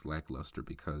just was lackluster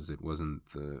because it wasn't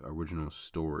the original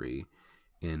story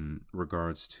in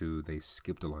regards to they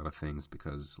skipped a lot of things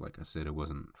because, like I said, it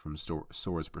wasn't from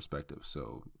Sora's perspective.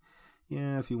 So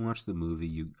yeah, if you watch the movie,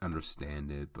 you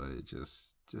understand it, but it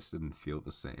just didn't feel the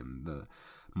same. The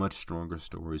much stronger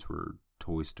stories were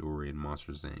Toy Story and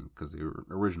Monsters Inc. because they were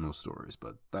original stories,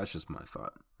 but that's just my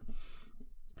thought.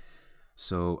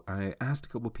 So I asked a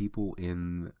couple people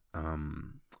in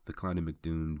the Cloudy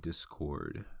McDoom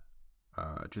Discord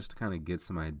just to kind of get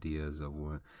some ideas of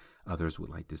what others would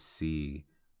like to see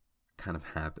kind of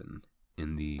happen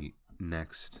in the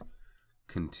next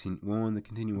in the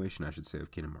continuation, I should say,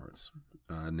 of Kingdom Hearts,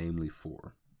 namely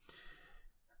 4.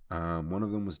 One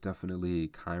of them was definitely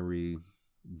Kairi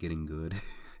getting good.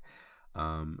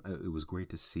 It was great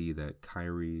to see that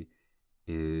Kairi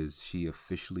she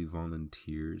officially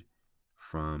volunteered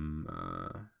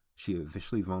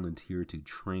to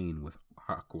train with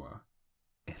Aqua,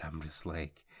 and I'm just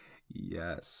like,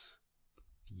 yes,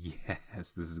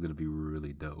 this is gonna be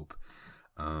really dope.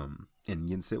 And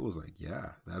Yensei was like,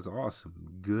 yeah, that's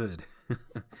awesome, good.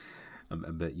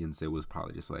 I bet Yensei was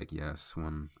probably just like, yes,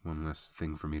 one less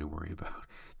thing for me to worry about.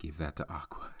 Give that to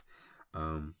Aqua.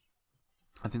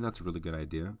 I think that's a really good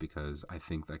idea because I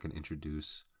think that can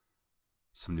introduce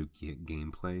some new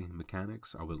gameplay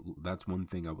mechanics. That's one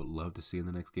thing I would love to see in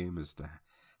the next game, is to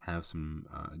have some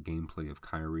gameplay of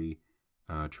Kairi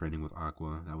training with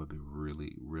Aqua. That would be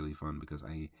really, really fun because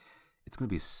it's going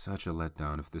to be such a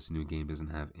letdown if this new game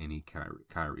doesn't have any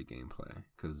Kairi gameplay,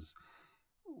 because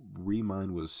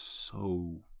Remind was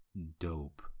so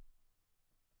dope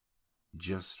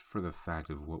just for the fact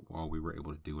of what all we were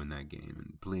able to do in that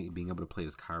game, and being able to play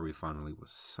as Kairi finally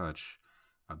was such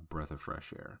a breath of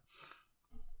fresh air.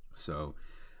 So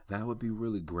that would be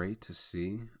really great to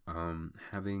see.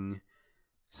 Having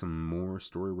some more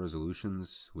story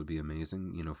resolutions would be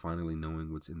amazing. You know, finally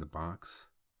knowing what's in the box,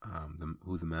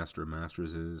 who the Master of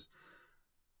Masters is,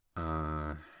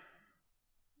 all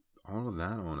of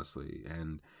that, honestly.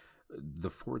 And the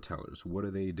foretellers, what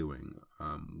are they doing?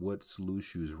 What's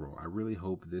Lushu's role? I really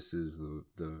hope this is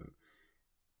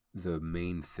the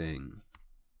main thing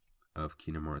of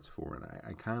Kingdom Hearts 4, and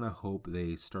I kind of hope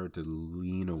they start to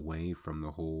lean away from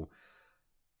the whole,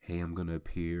 hey, I'm gonna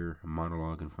appear,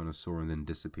 monologue in front of Sora and then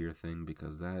disappear thing,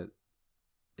 because that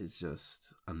is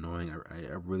just annoying.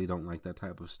 I really don't like that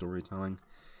type of storytelling,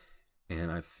 and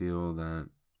I feel that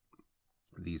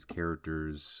these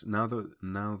characters, now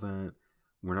that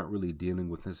we're not really dealing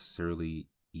with necessarily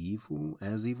evil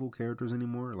characters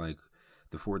anymore, like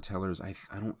the foretellers,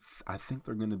 I think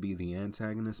they're going to be the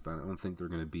antagonists, but I don't think they're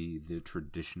going to be the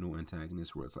traditional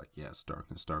antagonists where it's like, yes,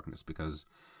 darkness, because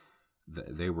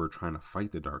they were trying to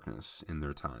fight the darkness in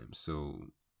their time. So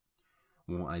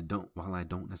while I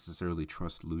don't necessarily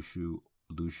trust Lushu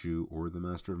or the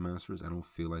Master of Masters, I don't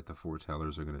feel like the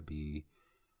foretellers are going to be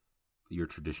your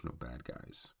traditional bad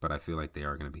guys, but I feel like they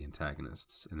are going to be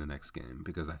antagonists in the next game,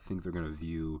 because I think they're going to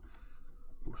view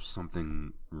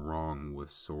something wrong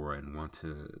with Sora and want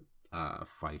to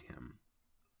fight him.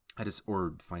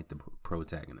 Or fight the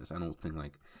protagonist. I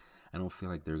I don't feel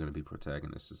like they're going to be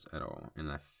protagonists at all.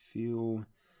 And I feel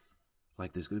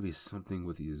like there's going to be something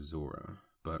with Yozora,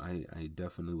 but I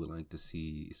definitely would like to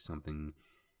see something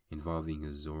involving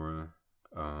Yozora.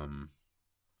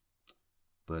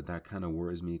 But that kind of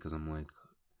worries me because I'm like,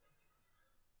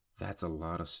 that's a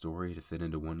lot of story to fit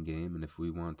into one game. And if we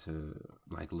want to,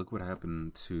 like, look what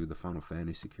happened to the Final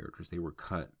Fantasy characters. They were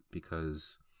cut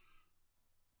because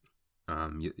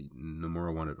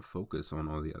Nomura wanted to focus on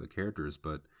all the other characters.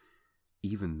 But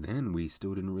even then, we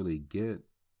still didn't really get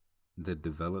the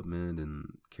development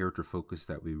and character focus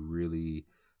that we really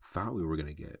thought we were going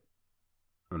to get,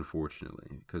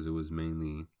 unfortunately, because it was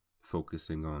mainly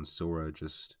focusing on Sora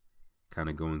just kind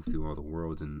of going through all the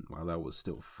worlds. And while that was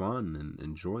still fun and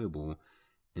enjoyable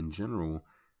in general,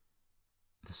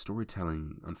 the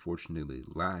storytelling unfortunately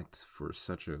lacked for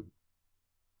such a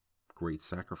great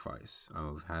sacrifice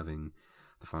of having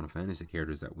the Final Fantasy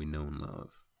characters that we know and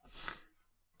love.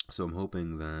 So I'm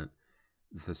hoping that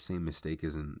the same mistake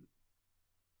isn't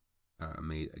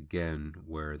made again,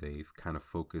 where they've kind of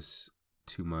focused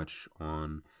too much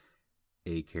on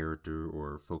a character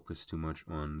or focus too much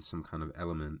on some kind of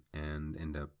element and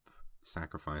end up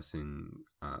sacrificing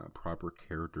proper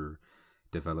character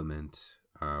development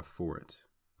for it.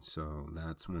 So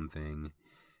that's one thing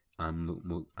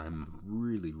I'm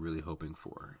really hoping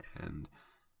for. And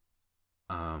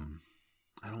I'm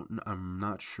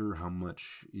not sure how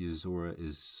much Yozora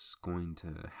is going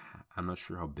to I'm not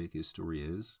sure how big his story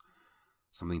is.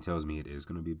 Something tells me it is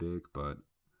going to be big, but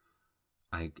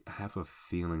I have a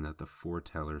feeling that the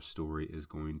Foreteller story is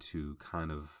going to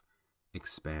kind of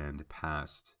expand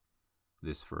past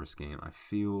this first game. I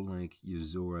feel like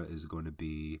Yozora is going to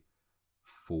be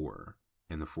 4,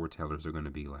 and the Foretellers are going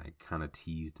to be like kind of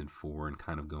teased in 4 and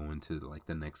kind of go into like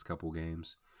the next couple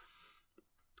games.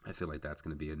 I feel like that's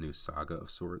going to be a new saga of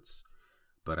sorts,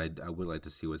 but I would like to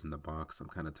see what's in the box. I'm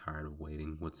kind of tired of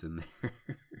waiting what's in there.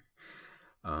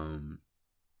 I'm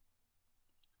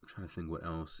trying to think what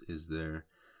else is there.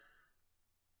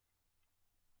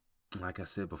 Like I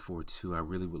said before too, I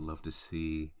really would love to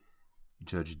see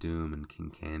Judge Doom and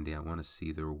King Candy. I want to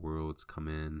see their worlds come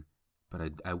in, but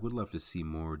I would love to see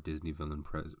more Disney villain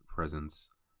presence,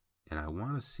 and I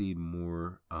want to see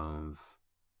more of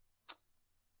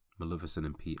Maleficent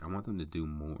and Pete. I want them to do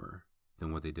more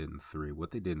than what they did in 3.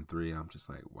 What they did in 3, I'm just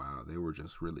like, wow, they were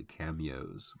just really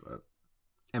cameos. But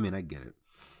I mean, I get it.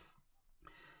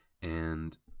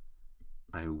 And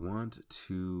I want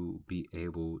to be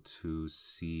able to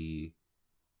see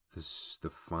the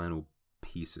final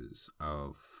pieces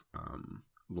of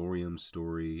Lauriam's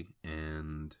story,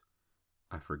 and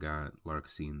I forgot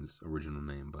Larxene's original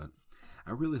name, but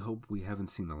I really hope we haven't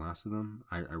seen the last of them.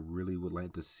 I really would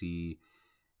like to see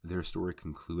their story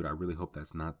conclude. I really hope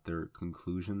that's not their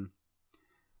conclusion.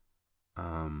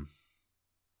 Because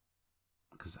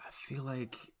I feel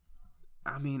like,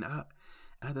 I mean,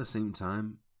 at the same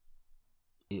time,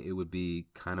 it would be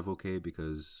kind of okay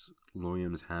because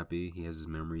Lauriam's happy. He has his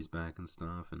memories back and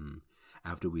stuff. And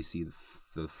after we see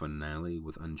the finale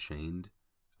with Unchained,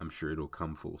 I'm sure it'll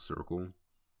come full circle.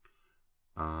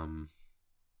 And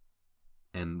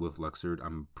with Luxord,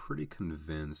 I'm pretty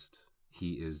convinced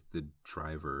he is the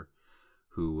driver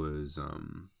who was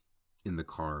in the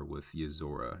car with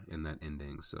Yozora in that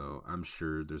ending. So I'm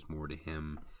sure there's more to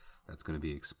him that's going to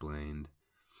be explained.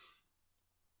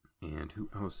 And who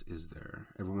else is there?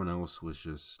 Everyone else was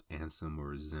just Ansem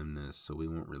or Xemnas, so we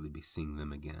won't really be seeing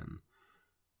them again.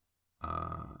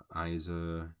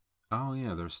 Isa. Oh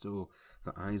yeah, there's still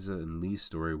the Isa and Lee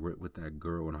story with that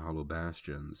girl in Hollow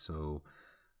Bastion. So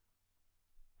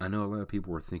I know a lot of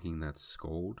people were thinking that's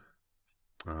Scold.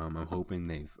 I'm hoping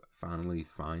they finally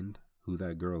find who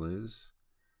that girl is.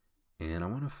 And I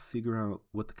want to figure out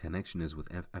what the connection is with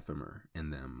Ephemer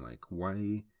and them. Like,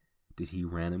 why did he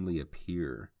randomly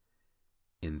appear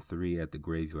in 3 at the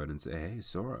graveyard and say, "Hey,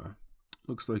 Sora,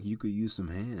 looks like you could use some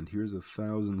hand. Here's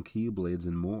 1,000 Keyblades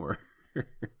and more."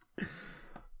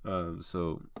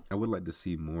 So I would like to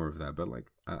see more of that, but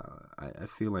like I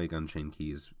feel like Unchained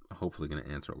Key is hopefully going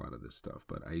to answer a lot of this stuff.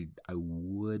 But I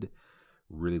would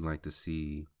really like to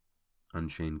see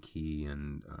Unchained Key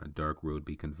and Dark Road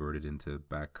be converted into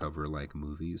back cover like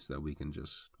movies that we can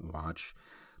just watch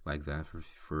like that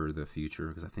for the future,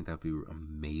 because I think that'd be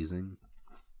amazing.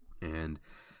 And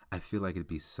I feel like it'd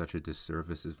be such a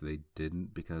disservice if they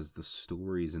didn't, because the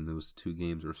stories in those 2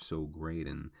 games are so great,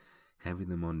 and having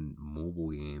them on mobile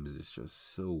games is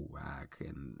just so whack.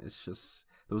 And it's just,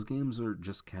 those games are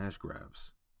just cash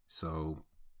grabs. So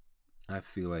I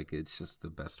feel like it's just the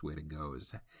best way to go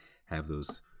is have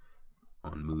those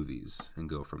on movies and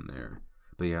go from there.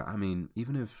 But yeah, I mean,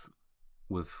 even if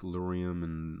with Lurium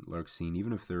and Larxene,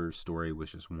 even if their story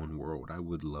was just one world, I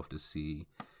would love to see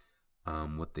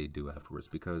what they do afterwards,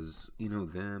 because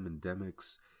them and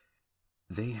Demyx,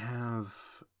 they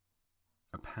have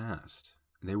a past.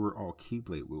 They were all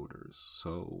Keyblade wielders,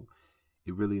 so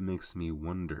it really makes me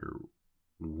wonder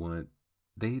what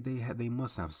they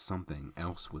must have something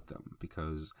else with them,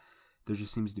 because there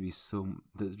seems to be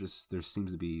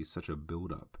such a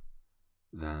buildup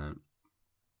that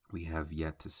we have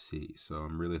yet to see. So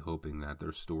I'm really hoping that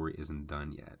their story isn't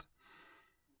done yet.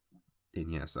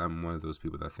 And yes, I'm one of those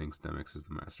people that thinks Demyx is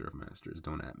the master of masters.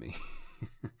 Don't at me.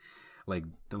 Like,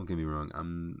 don't get me wrong.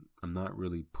 I'm not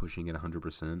really pushing it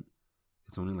 100%.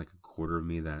 It's only like a quarter of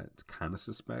me that kind of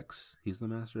suspects he's the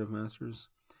master of masters.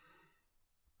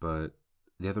 But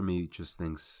the other me just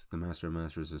thinks the master of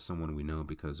masters is someone we know,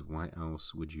 because why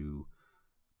else would you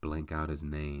blank out his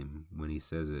name when he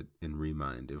says it in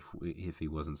Remind if he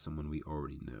wasn't someone we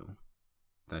already knew?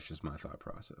 That's just my thought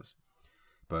process.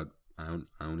 But I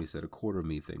only said a quarter of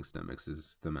me thinks Demyx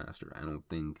is the master. I don't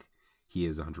think he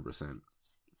is 100%.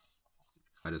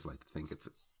 I just like to think it's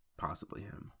possibly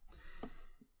him.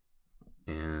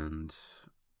 And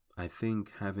I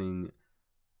think having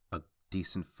a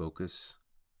decent focus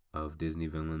of Disney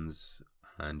villains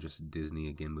and just Disney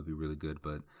again would be really good,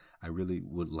 but I really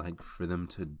would like for them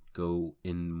to go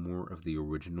in more of the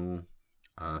original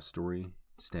story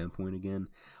standpoint again.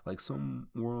 Like, some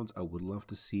worlds I would love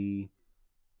to see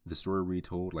the story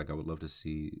retold. Like, I would love to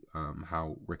see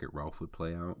how Wreck-It Ralph would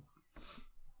play out,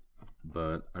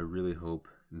 but I really hope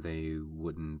they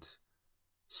wouldn't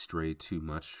stray too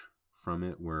much from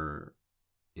it where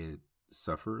it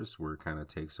suffers, where it kind of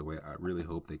takes away. I really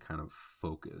hope they kind of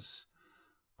focus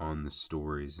on the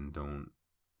stories and don't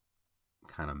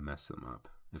kind of mess them up,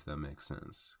 if that makes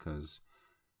sense. Because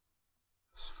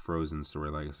Frozen's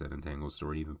story, like I said, Entangled's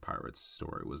story, even Pirate's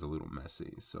story was a little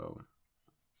messy. So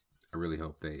I really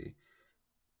hope they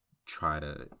try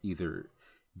to either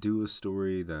do a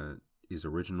story that is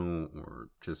original, or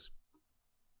just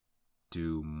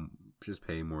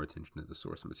pay more attention to the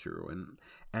source material and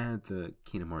add the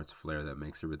Kingdom Hearts flair that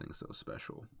makes everything so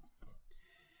special.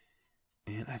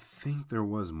 And I think there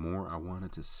was more I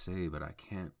wanted to say, but I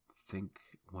can't think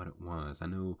what it was. I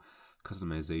know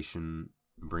customization,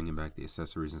 bringing back the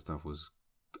accessories and stuff, was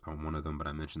one of them, but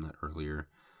I mentioned that earlier.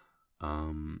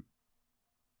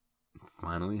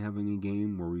 Finally having a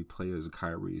game where we play as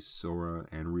Kairi, Sora,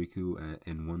 and Riku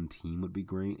in one team would be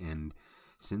great. And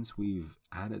since we've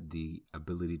added the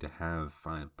ability to have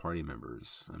 5 party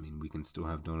members, I mean, we can still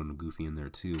have Donald and Goofy in there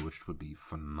too, which would be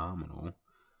phenomenal.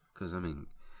 Because, I mean,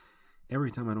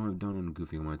 every time I don't have Donald and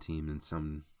Goofy on my team, in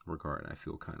some regard, I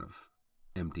feel kind of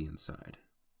empty inside.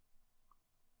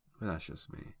 But that's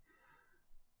just me.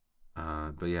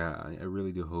 But yeah, I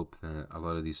really do hope that a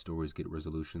lot of these stories get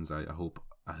resolutions. I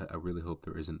really hope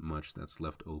there isn't much that's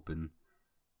left open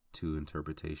to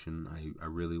interpretation. I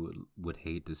really would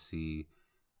hate to see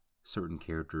certain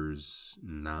characters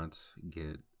not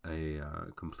get a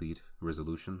complete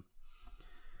resolution.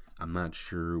 I'm not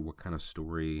sure what kind of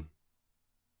story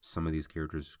some of these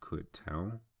characters could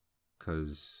tell,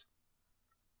 because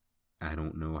I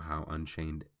don't know how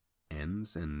Unchained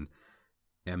ends, and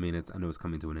I mean, I know it's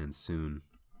coming to an end soon,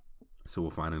 so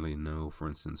we'll finally know, for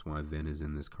instance, why Vin is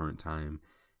in this current time,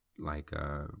 like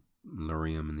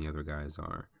Lurium and the other guys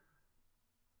are.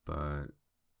 But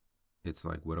it's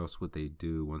like, what else would they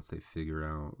do once they figure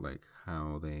out like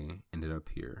how they ended up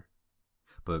here?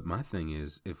 But my thing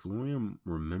is, if Lurium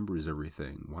remembers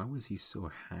everything, why was he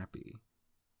so happy?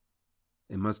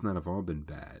 It must not have all been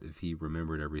bad if he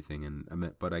remembered everything,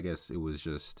 but I guess it was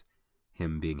just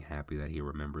him being happy that he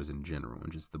remembers in general,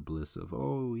 and just the bliss of,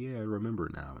 oh yeah, I remember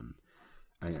now. And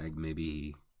I maybe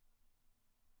he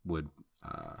would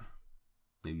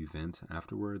maybe vent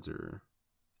afterwards, or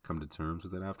come to terms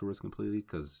with it afterwards completely,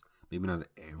 because maybe not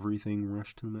everything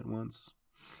rushed to him at once.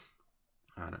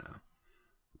 I don't know.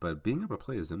 But being able to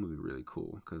play as them would be really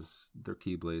cool, because their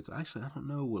Keyblades, actually, I don't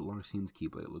know what Larxene's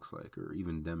Keyblade looks like, or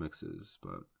even Demyx's,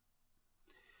 but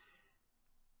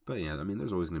yeah, I mean,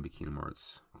 there's always going to be Kingdom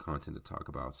Hearts content to talk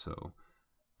about, so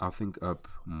I'll think up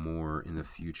more in the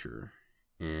future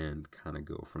and kind of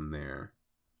go from there.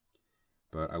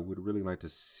 But I would really like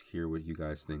to hear what you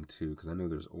guys think too, because I know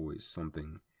there's always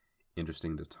something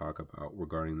interesting to talk about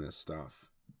regarding this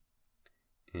stuff.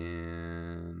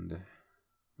 And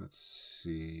let's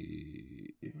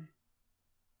see.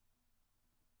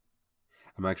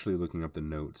 I'm actually looking up the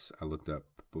notes I looked up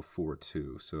before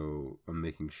too, so I'm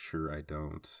making sure I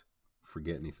don't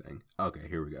forget anything. Okay,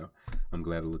 here we go. I'm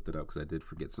glad I looked it up, because I did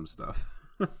forget some stuff.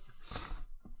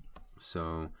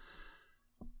 So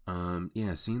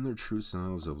Yeah, seeing their true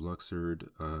selves of Luxord,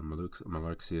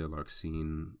 Malexia,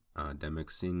 Larxene,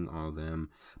 Demix, seeing all of them.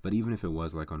 But even if it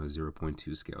was like on a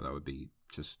 0.2 scale, that would be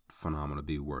just phenomenal,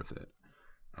 be worth it.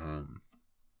 Um,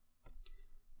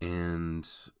 and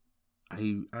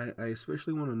I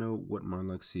especially want to know what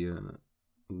Marlexia,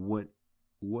 what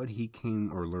what he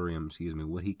came, or Lurium, excuse me,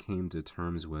 what he came to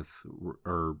terms with,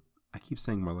 or I keep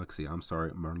saying Marlexia. I'm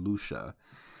sorry, Marluxia.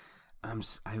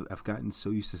 I've gotten so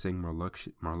used to saying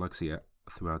Marluxia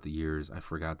throughout the years, I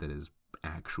forgot that his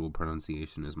actual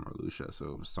pronunciation is Marluxia.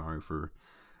 So sorry for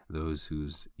those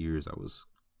whose ears I was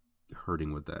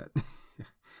hurting with that.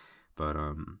 But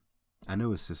I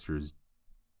know his sister's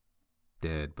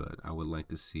dead, but I would like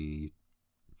to see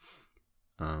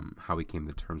how he came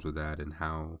to terms with that and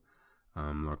how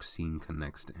Larxene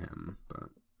connects to him. But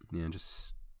yeah,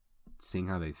 just seeing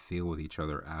how they feel with each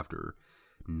other after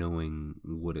knowing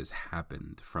what has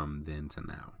happened from then to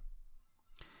now.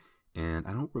 And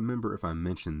I don't remember if I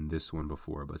mentioned this one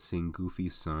before, but seeing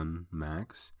Goofy's son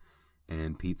Max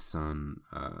and Pete's son,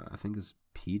 I think is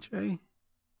PJ.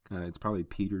 It's probably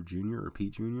Peter Jr. or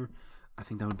Pete Jr. I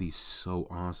think that would be so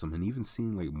awesome. And even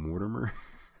seeing like Mortimer.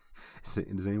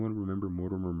 Does anyone remember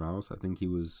Mortimer Mouse? I think he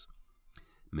was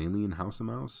mainly in House of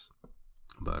Mouse.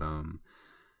 But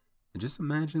just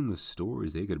imagine the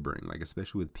stories they could bring, like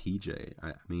especially with PJ.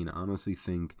 I mean, I honestly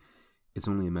think it's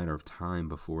only a matter of time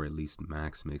before at least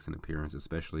Max makes an appearance,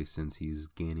 especially since he's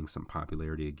gaining some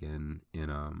popularity again in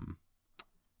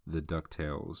the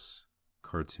DuckTales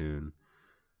cartoon.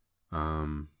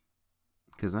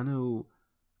 Because I know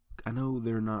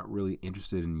they're not really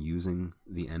interested in using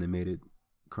the animated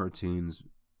cartoons,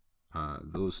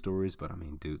 those stories, but I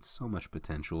mean, dude, so much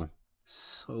potential,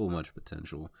 so much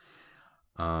potential.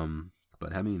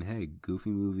 But I mean, hey,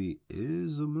 Goofy movie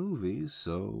is a movie,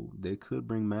 so they could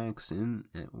bring Max in,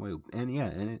 and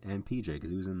PJ,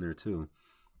 because he was in there too.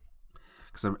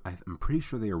 Because I'm pretty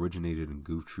sure they originated in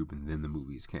Goof Troop and then the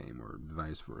movies came, or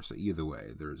vice versa. Either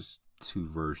way, there's two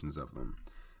versions of them.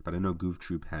 But I know Goof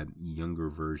Troop had younger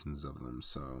versions of them,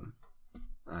 so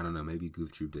I don't know. Maybe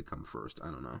Goof Troop did come first. I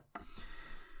don't know.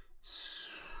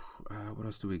 So, what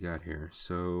else do we got here?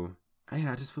 So,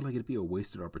 I just feel like it'd be a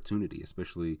wasted opportunity,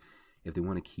 especially if they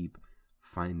want to keep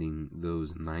finding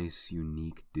those nice,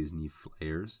 unique Disney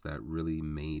flares that really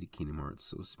made Kingdom Hearts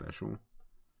so special.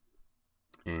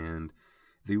 And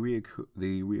the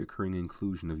reoccurring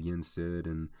inclusion of Yen Sid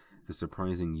and the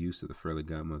surprising use of the Fairy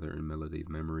Godmother in Melody of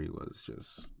Memory was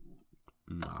just,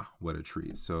 what a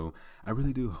treat. So I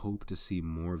really do hope to see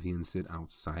more of Yen Sid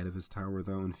outside of his tower,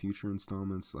 though, in future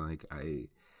installments.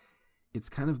 It's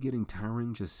kind of getting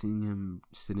tiring just seeing him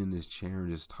sit in his chair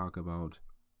and just talk about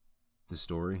the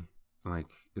story. Like,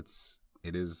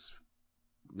 it is,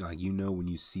 like, when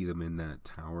you see them in that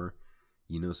tower,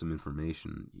 some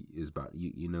information is about,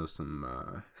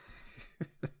 some,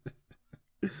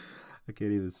 I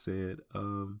can't even say it.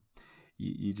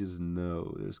 You just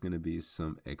know there's going to be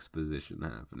some exposition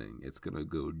happening. It's going to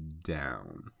go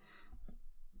down.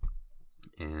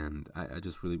 And I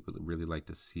just really, really, really like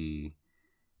to see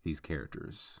these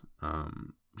characters.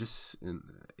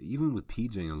 Even with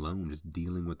PJ alone, just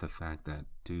dealing with the fact that,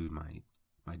 dude, my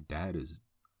dad is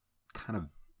kind of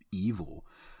evil.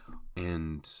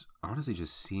 And honestly,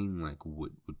 just seeing, like,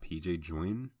 would PJ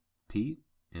join Pete?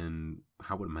 And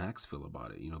how would Max feel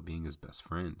about it, being his best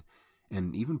friend?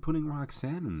 And even putting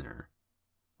Roxanne in there.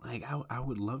 Like, I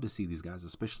would love to see these guys,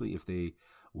 especially if they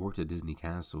worked at Disney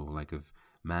Castle. Like, if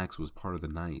Max was part of the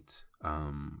Knight,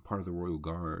 part of the Royal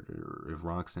Guard, or if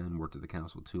Roxanne worked at the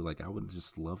castle too. Like, I would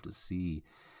just love to see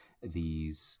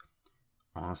these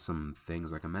awesome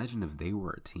things. Like, imagine if they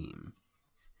were a team.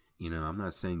 I'm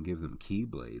not saying give them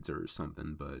Keyblades or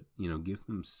something, but, give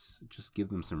them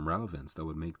some relevance that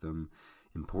would make them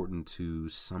important to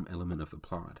some element of the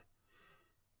plot.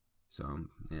 So,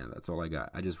 yeah, that's all I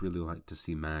got. I just really like to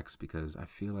see Max because I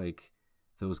feel like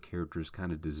those characters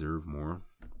kind of deserve more.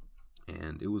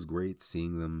 And it was great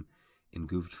seeing them in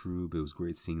Goof Troop. It was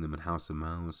great seeing them in House of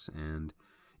Mouse. And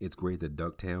it's great that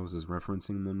DuckTales is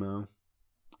referencing them now.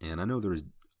 And I know there's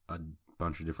a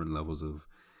bunch of different levels of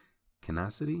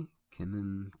canonicity, I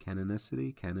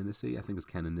think it's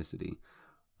canonicity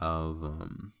of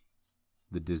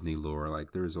the Disney lore.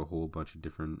 Like, there's a whole bunch of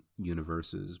different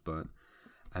universes, but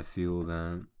I feel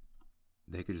that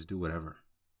they could just do whatever.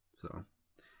 So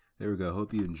there we go.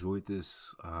 Hope you enjoyed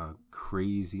this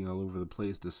crazy all over the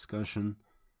place discussion.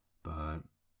 But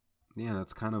yeah,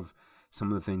 that's kind of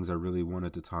some of the things I really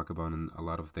wanted to talk about, and a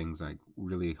lot of things I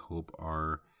really hope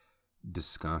are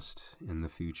discussed in the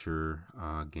future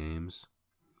games.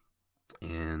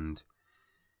 And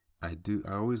I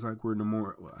always like where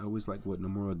Nomura. I always like what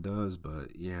Nomura does,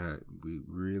 but yeah, we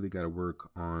really got to work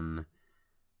on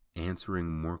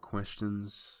answering more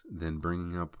questions than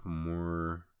bringing up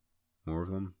more of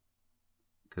them.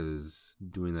 Because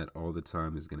doing that all the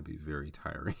time is going to be very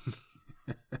tiring.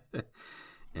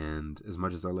 And as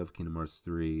much as I love Kingdom Hearts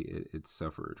 3, it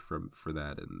suffered for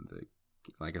that. And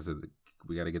like I said,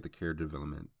 we got to get the character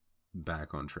development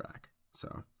back on track.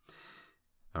 So,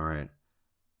 all right.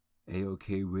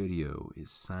 AOK Radio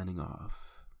is signing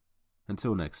off.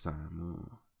 Until next time,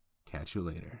 we'll catch you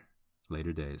later.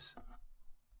 Later days.